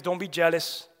reality is, don't be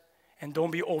jealous and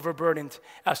don't be overburdened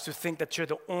as to think that you're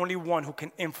the only one who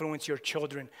can influence your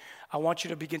children. I want you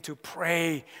to begin to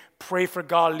pray for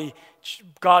godly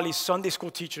Sunday school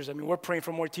teachers. I mean, we're praying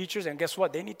for more teachers, and guess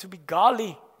what? They need to be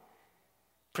godly.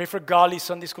 Pray for godly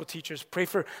Sunday school teachers. Pray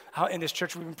for, how in this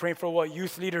church we've been praying for what?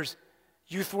 Youth leaders,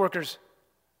 youth workers.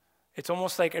 It's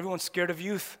almost like everyone's scared of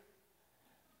youth.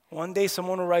 One day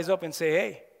someone will rise up and say,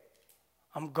 hey,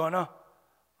 I'm gonna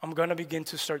begin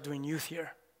to start doing youth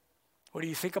here. What do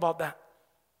you think about that?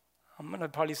 I'm going to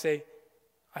probably say,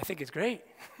 I think it's great.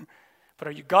 But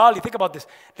are you godly? Think about this.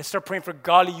 Let's start praying for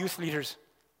godly youth leaders.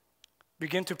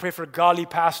 Begin to pray for godly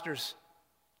pastors.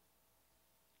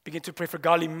 Begin to pray for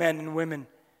godly men and women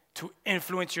to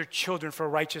influence your children for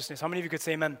righteousness. How many of you could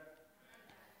say amen?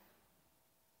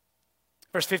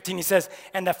 Verse 15, he says,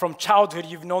 and that from childhood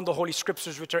you've known the Holy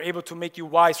Scriptures, which are able to make you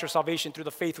wise for salvation through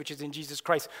the faith which is in Jesus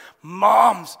Christ.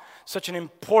 Moms, such an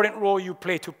important role you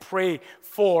play to pray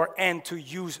for and to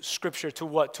use Scripture to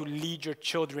what? To lead your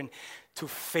children to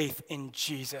faith in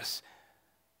Jesus.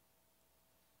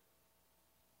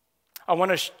 I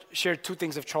want to share two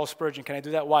things of Charles Spurgeon. Can I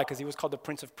do that? Why? Because he was called the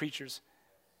Prince of Preachers.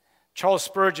 Charles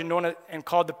Spurgeon, known and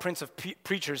called the Prince of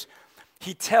Preachers,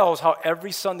 he tells how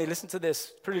every Sunday, listen to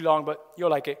this, pretty long, but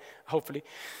you'll like it, hopefully.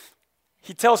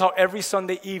 He tells how every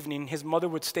Sunday evening his mother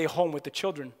would stay home with the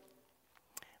children,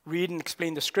 read and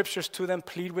explain the Scriptures to them,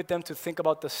 plead with them to think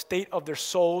about the state of their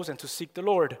souls and to seek the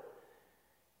Lord.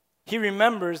 He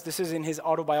remembers, this is in his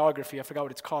autobiography, I forgot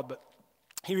what it's called, but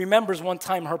he remembers one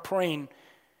time her praying,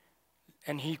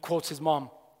 and he quotes his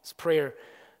mom's prayer.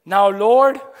 Now,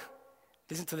 Lord,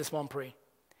 listen to this mom pray.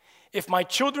 If my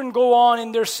children go on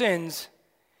in their sins,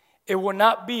 it will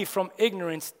not be from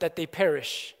ignorance that they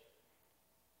perish.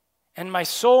 And my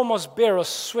soul must bear a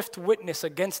swift witness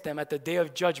against them at the day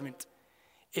of judgment,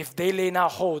 if they lay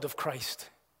not hold of Christ.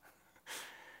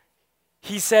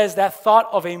 He says that thought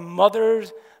of a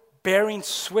mother's bearing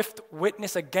swift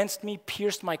witness against me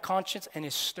pierced my conscience and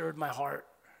it stirred my heart.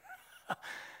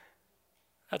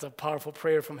 That's a powerful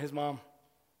prayer from his mom.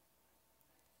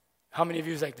 How many of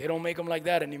you is like, they don't make them like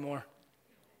that anymore?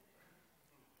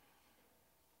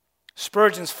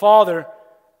 Spurgeon's father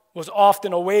was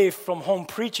often away from home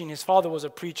preaching. His father was a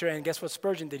preacher, and guess what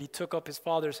Spurgeon did? He took up his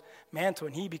father's mantle,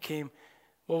 and he became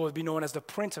what would be known as the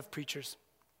Prince of Preachers.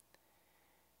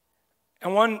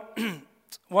 And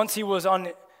once he was on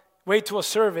the way to a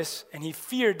service, and he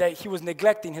feared that he was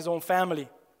neglecting his own family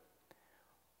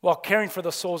while caring for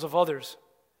the souls of others.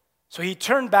 So he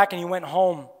turned back and he went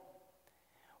home.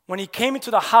 When he came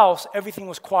into the house, everything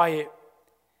was quiet,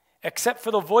 except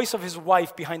for the voice of his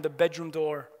wife behind the bedroom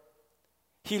door.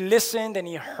 He listened and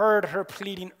he heard her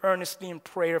pleading earnestly in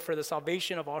prayer for the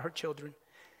salvation of all her children,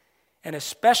 and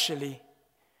especially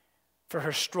for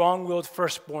her strong-willed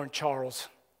firstborn, Charles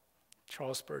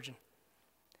Spurgeon.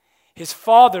 His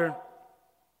father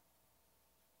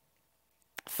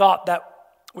thought that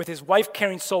with his wife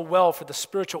caring so well for the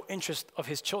spiritual interest of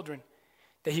his children,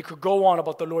 that he could go on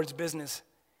about the Lord's business.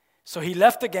 So he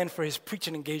left again for his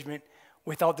preaching engagement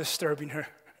without disturbing her.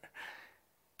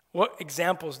 What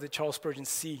examples did Charles Spurgeon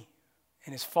see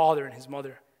in his father and his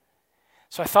mother?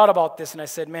 So I thought about this and I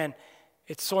said, man,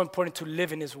 it's so important to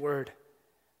live in his word.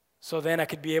 So then I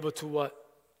could be able to what?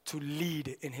 To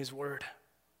lead in his word.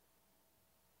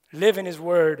 Live in his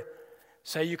word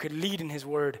so you could lead in his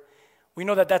word. We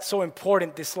know that that's so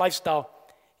important, this lifestyle.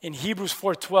 In Hebrews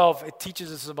 4:12, it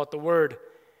teaches us about the word.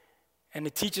 And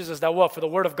it teaches us that what? For the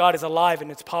word of God is alive and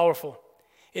it's powerful.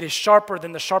 It is sharper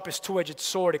than the sharpest two-edged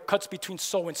sword. It cuts between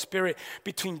soul and spirit,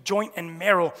 between joint and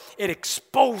marrow. It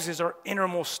exposes our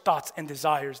innermost thoughts and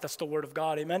desires. That's the word of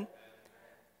God, amen?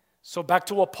 So back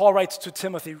to what Paul writes to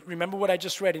Timothy. Remember what I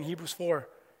just read in Hebrews 4.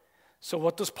 So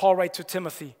what does Paul write to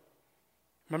Timothy?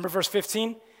 Remember verse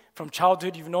 15? From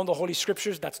childhood, you've known the Holy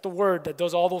Scriptures. That's the word that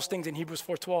does all those things in Hebrews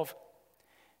 4:12.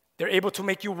 They're able to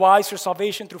make you wise for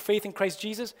salvation through faith in Christ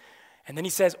Jesus. And then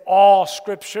he says, all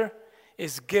Scripture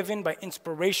is given by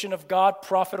inspiration of God,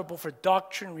 profitable for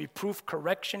doctrine, reproof,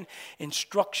 correction,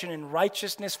 instruction in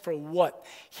righteousness. For what?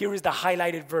 Here is the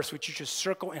highlighted verse, which you should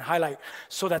circle and highlight.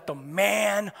 So that the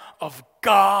man of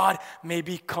God may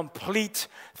be complete,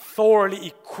 thoroughly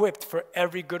equipped for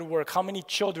every good work. How many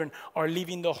children are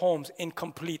leaving the homes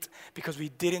incomplete because we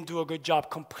didn't do a good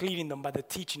job completing them by the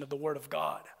teaching of the Word of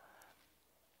God?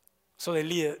 So they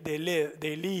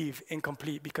leave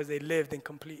incomplete because they lived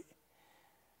incomplete.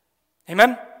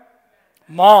 Amen?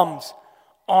 Moms,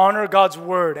 honor God's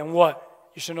word. And what?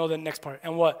 You should know the next part.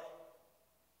 And what?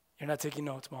 You're not taking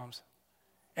notes, moms.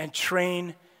 And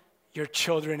train your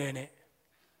children in it.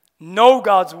 Know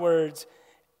God's word,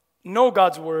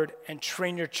 and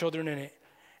train your children in it.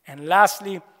 And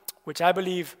lastly, which I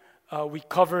believe we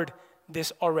covered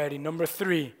this already. Number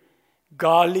 3,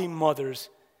 godly mothers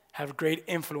have great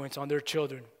influence on their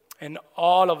children. And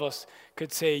all of us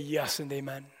could say yes and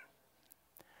amen.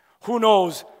 Who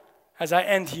knows, as I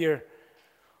end here,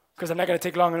 because I'm not going to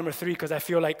take long on number 3, because I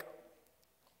feel like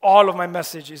all of my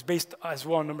message is based as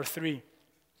well on number 3.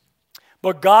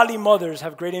 But godly mothers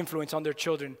have great influence on their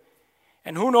children.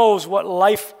 And who knows what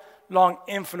lifelong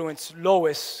influence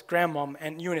Lois, grandmom,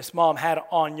 and Eunice, mom, had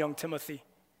on young Timothy.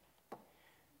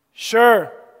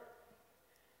 Sure,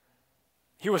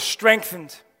 he was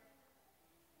strengthened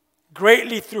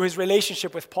greatly through his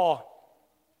relationship with Paul.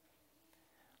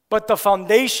 But the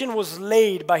foundation was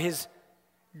laid by his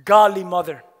godly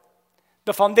mother.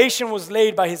 The foundation was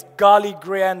laid by his godly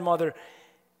grandmother.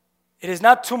 It is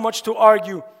not too much to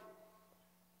argue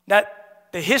that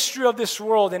the history of this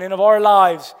world and of our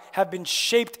lives have been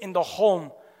shaped in the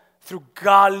home through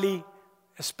godly,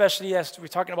 especially as we're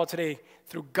talking about today,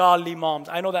 through godly moms.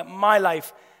 I know that my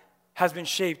life has been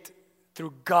shaped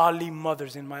through godly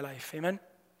mothers in my life. Amen?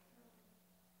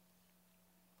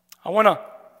 I want to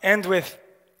end with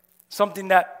something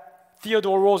that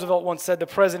Theodore Roosevelt once said, the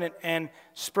president, and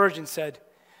Spurgeon said.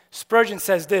 Spurgeon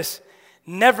says this: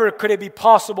 never could it be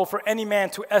possible for any man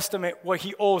to estimate what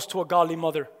he owes to a godly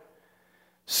mother.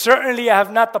 Certainly I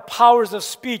have not the powers of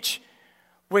speech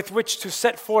with which to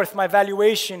set forth my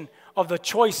valuation of the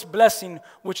choice blessing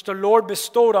which the Lord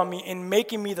bestowed on me in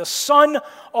making me the son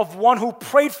of one who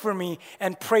prayed for me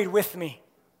and prayed with me.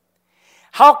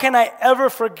 How can I ever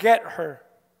forget her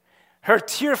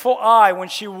tearful eye when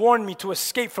she warned me to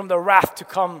escape from the wrath to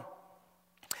come?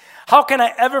 How can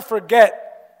I ever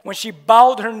forget when she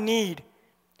bowed her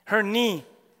knee,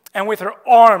 and with her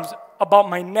arms about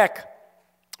my neck,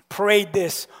 prayed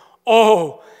this: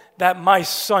 oh, that my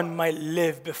son might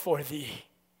live before thee.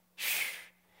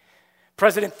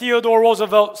 President Theodore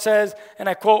Roosevelt says, and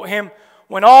I quote him,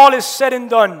 when all is said and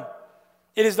done,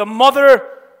 it is the mother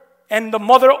and the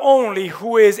mother only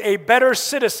who is a better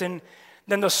citizen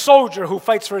than the soldier who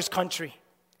fights for his country.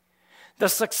 The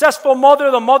successful mother,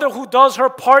 the mother who does her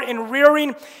part in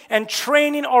rearing and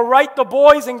training aright the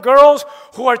boys and girls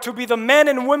who are to be the men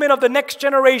and women of the next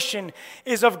generation,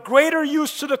 is of greater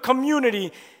use to the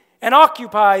community and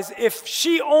occupies, if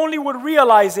she only would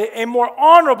realize it, a more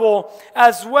honorable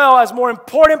as well as more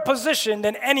important position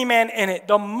than any man in it.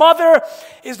 The mother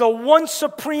is the one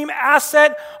supreme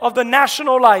asset of the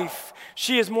national life.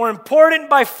 She is more important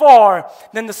by far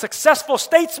than the successful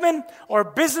statesman or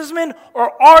businessman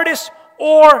or artist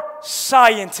or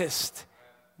scientist.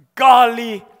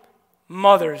 Godly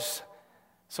mothers.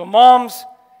 So moms,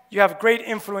 you have great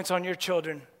influence on your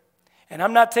children. And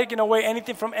I'm not taking away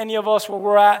anything from any of us where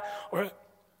we're at, or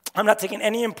I'm not taking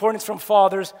any importance from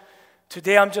fathers.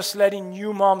 Today I'm just letting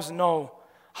you moms know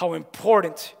how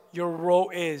important your role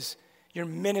is, your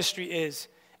ministry is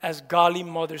as godly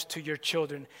mothers to your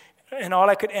children. And all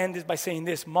I could end is by saying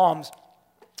this: moms,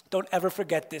 don't ever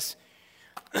forget this.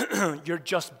 You're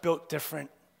just built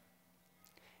different.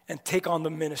 And take on the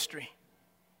ministry.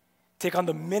 Take on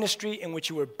the ministry in which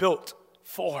you were built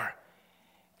for,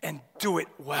 and do it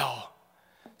well.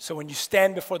 So when you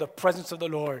stand before the presence of the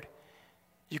Lord,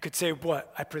 you could say,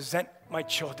 what? I present my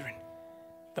children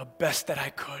the best that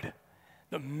I could.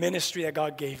 The ministry that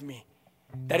God gave me.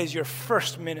 That is your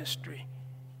first ministry.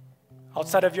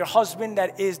 Outside of your husband,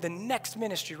 that is the next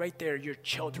ministry right there, your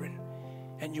children.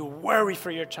 And you worry for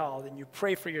your child, and you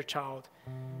pray for your child,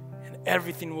 and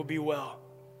everything will be well.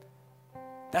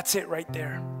 That's it right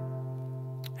there.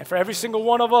 And for every single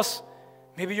one of us,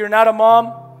 maybe you're not a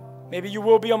mom, maybe you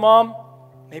will be a mom,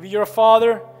 maybe you're a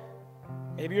father,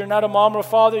 maybe you're not a mom or a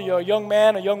father, you're a young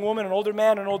man, a young woman, an older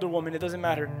man, an older woman, it doesn't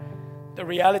matter. The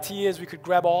reality is we could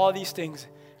grab all these things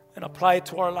and apply it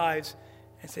to our lives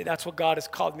and say, that's what God has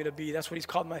called me to be. That's what He's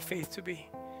called my faith to be,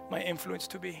 my influence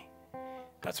to be.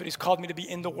 That's what He's called me to be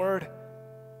in the Word.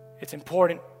 It's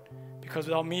important because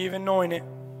without me even knowing it,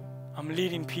 I'm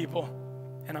leading people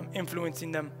and I'm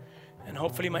influencing them. And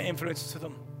hopefully my influence to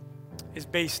them is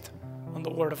based on the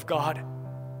Word of God.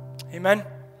 Amen?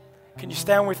 Can you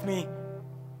stand with me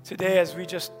today as we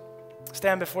just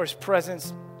stand before His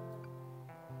presence?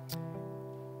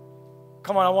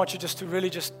 Come on, I want you just to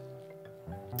really just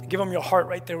give Him your heart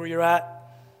right there where you're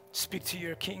at. Speak to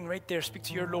your King right there. Speak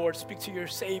to your Lord. Speak to your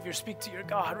Savior. Speak to your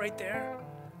God right there.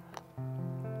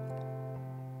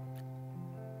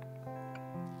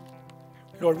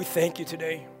 Lord, we thank You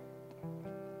today.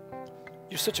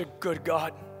 You're such a good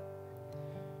God.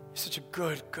 You're such a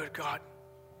good, good God.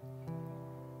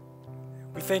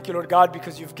 We thank You, Lord God,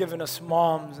 because You've given us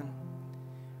moms. And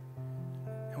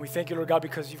we thank You, Lord God,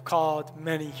 because You've called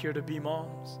many here to be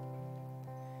moms.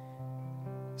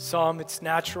 Some it's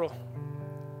natural.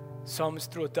 Some it's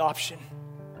through adoption.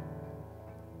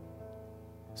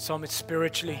 Some it's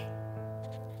spiritually.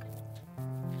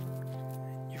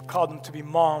 You've called them to be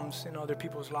moms in other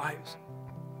people's lives.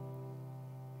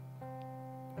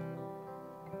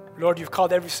 Lord, You've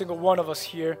called every single one of us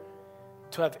here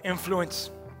to have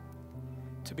influence,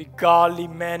 to be godly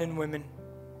men and women.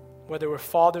 Whether we're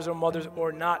fathers or mothers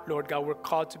or not, Lord God, we're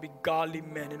called to be godly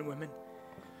men and women.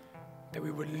 That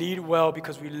we would lead well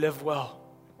because we live well.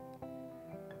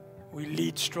 We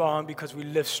lead strong because we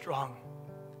live strong.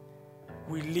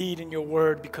 We lead in Your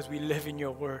Word because we live in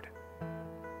Your Word.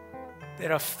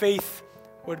 That our faith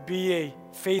would be a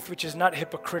faith which is not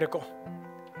hypocritical,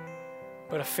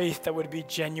 but a faith that would be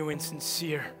genuine,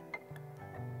 sincere.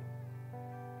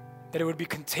 That it would be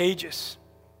contagious.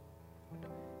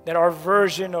 That our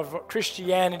version of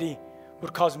Christianity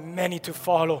would cause many to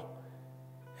follow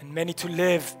and many to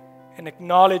live and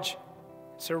acknowledge,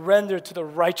 surrender to the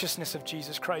righteousness of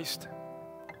Jesus Christ.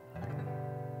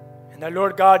 And that,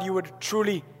 Lord God, You would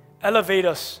truly elevate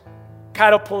us,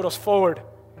 catapult us forward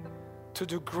to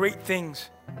do great things,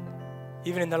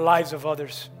 even in the lives of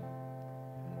others.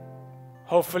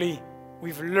 Hopefully,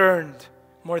 we've learned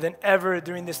more than ever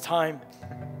during this time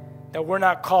that we're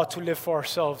not called to live for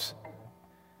ourselves.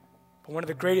 But one of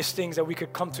the greatest things that we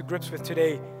could come to grips with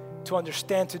today, to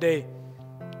understand today,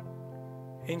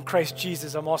 in Christ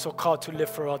Jesus, I'm also called to live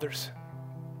for others.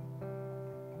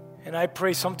 And I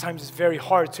pray sometimes it's very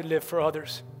hard to live for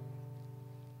others.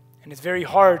 And it's very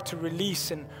hard to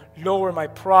release and lower my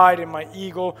pride and my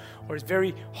ego, or it's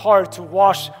very hard to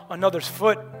wash another's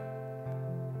foot.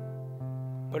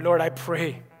 But Lord, I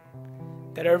pray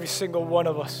that every single one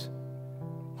of us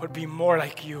would be more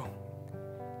like You,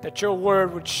 that Your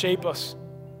Word would shape us,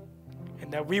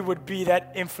 and that we would be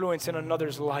that influence in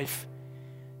another's life,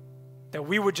 that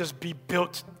we would just be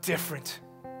built different.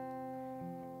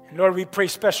 And Lord, we pray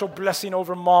special blessing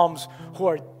over moms who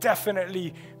are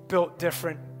definitely built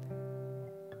different,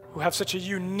 who have such a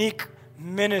unique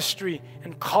ministry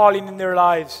and calling in their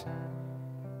lives,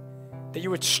 that You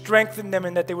would strengthen them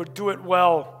and that they would do it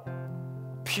well,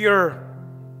 pure,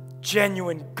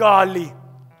 genuine, godly.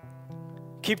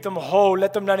 Keep them whole.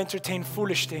 Let them not entertain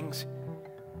foolish things.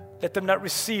 Let them not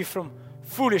receive from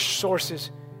foolish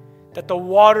sources. That the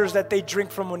waters that they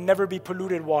drink from would never be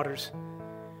polluted waters,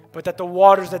 but that the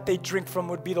waters that they drink from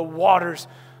would be the waters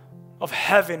of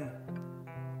heaven.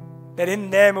 That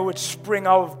in them it would spring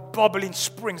out of bubbling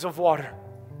springs of water.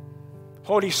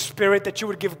 Holy Spirit, that You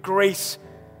would give grace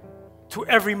to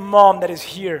every mom that is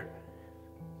here.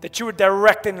 That You would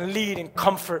direct and lead and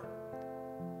comfort.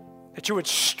 That You would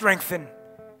strengthen.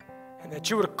 And that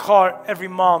You would call every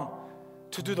mom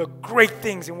to do the great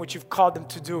things in which You've called them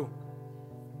to do.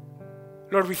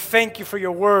 Lord, we thank You for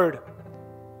Your Word,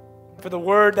 for the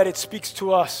Word that it speaks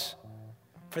to us,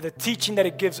 for the teaching that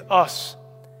it gives us,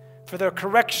 for the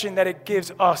correction that it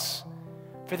gives us,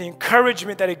 for the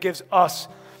encouragement that it gives us.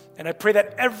 And I pray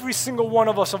that every single one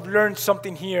of us have learned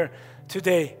something here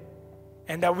today,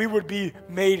 and that we would be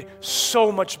made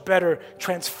so much better,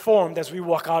 transformed as we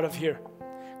walk out of here.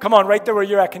 Come on, right there where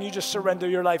you're at, can you just surrender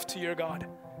your life to your God?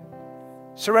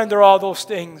 Surrender all those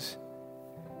things.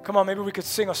 Come on, maybe we could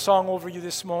sing a song over you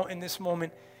in this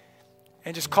moment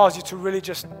and just cause you to really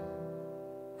just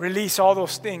release all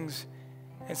those things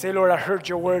and say, Lord, I heard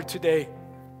Your Word today.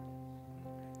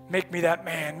 Make me that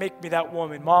man, make me that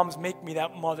woman. Moms, make me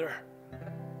that mother.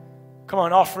 Come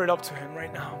on, offer it up to Him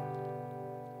right now.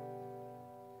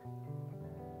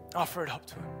 Offer it up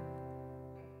to Him.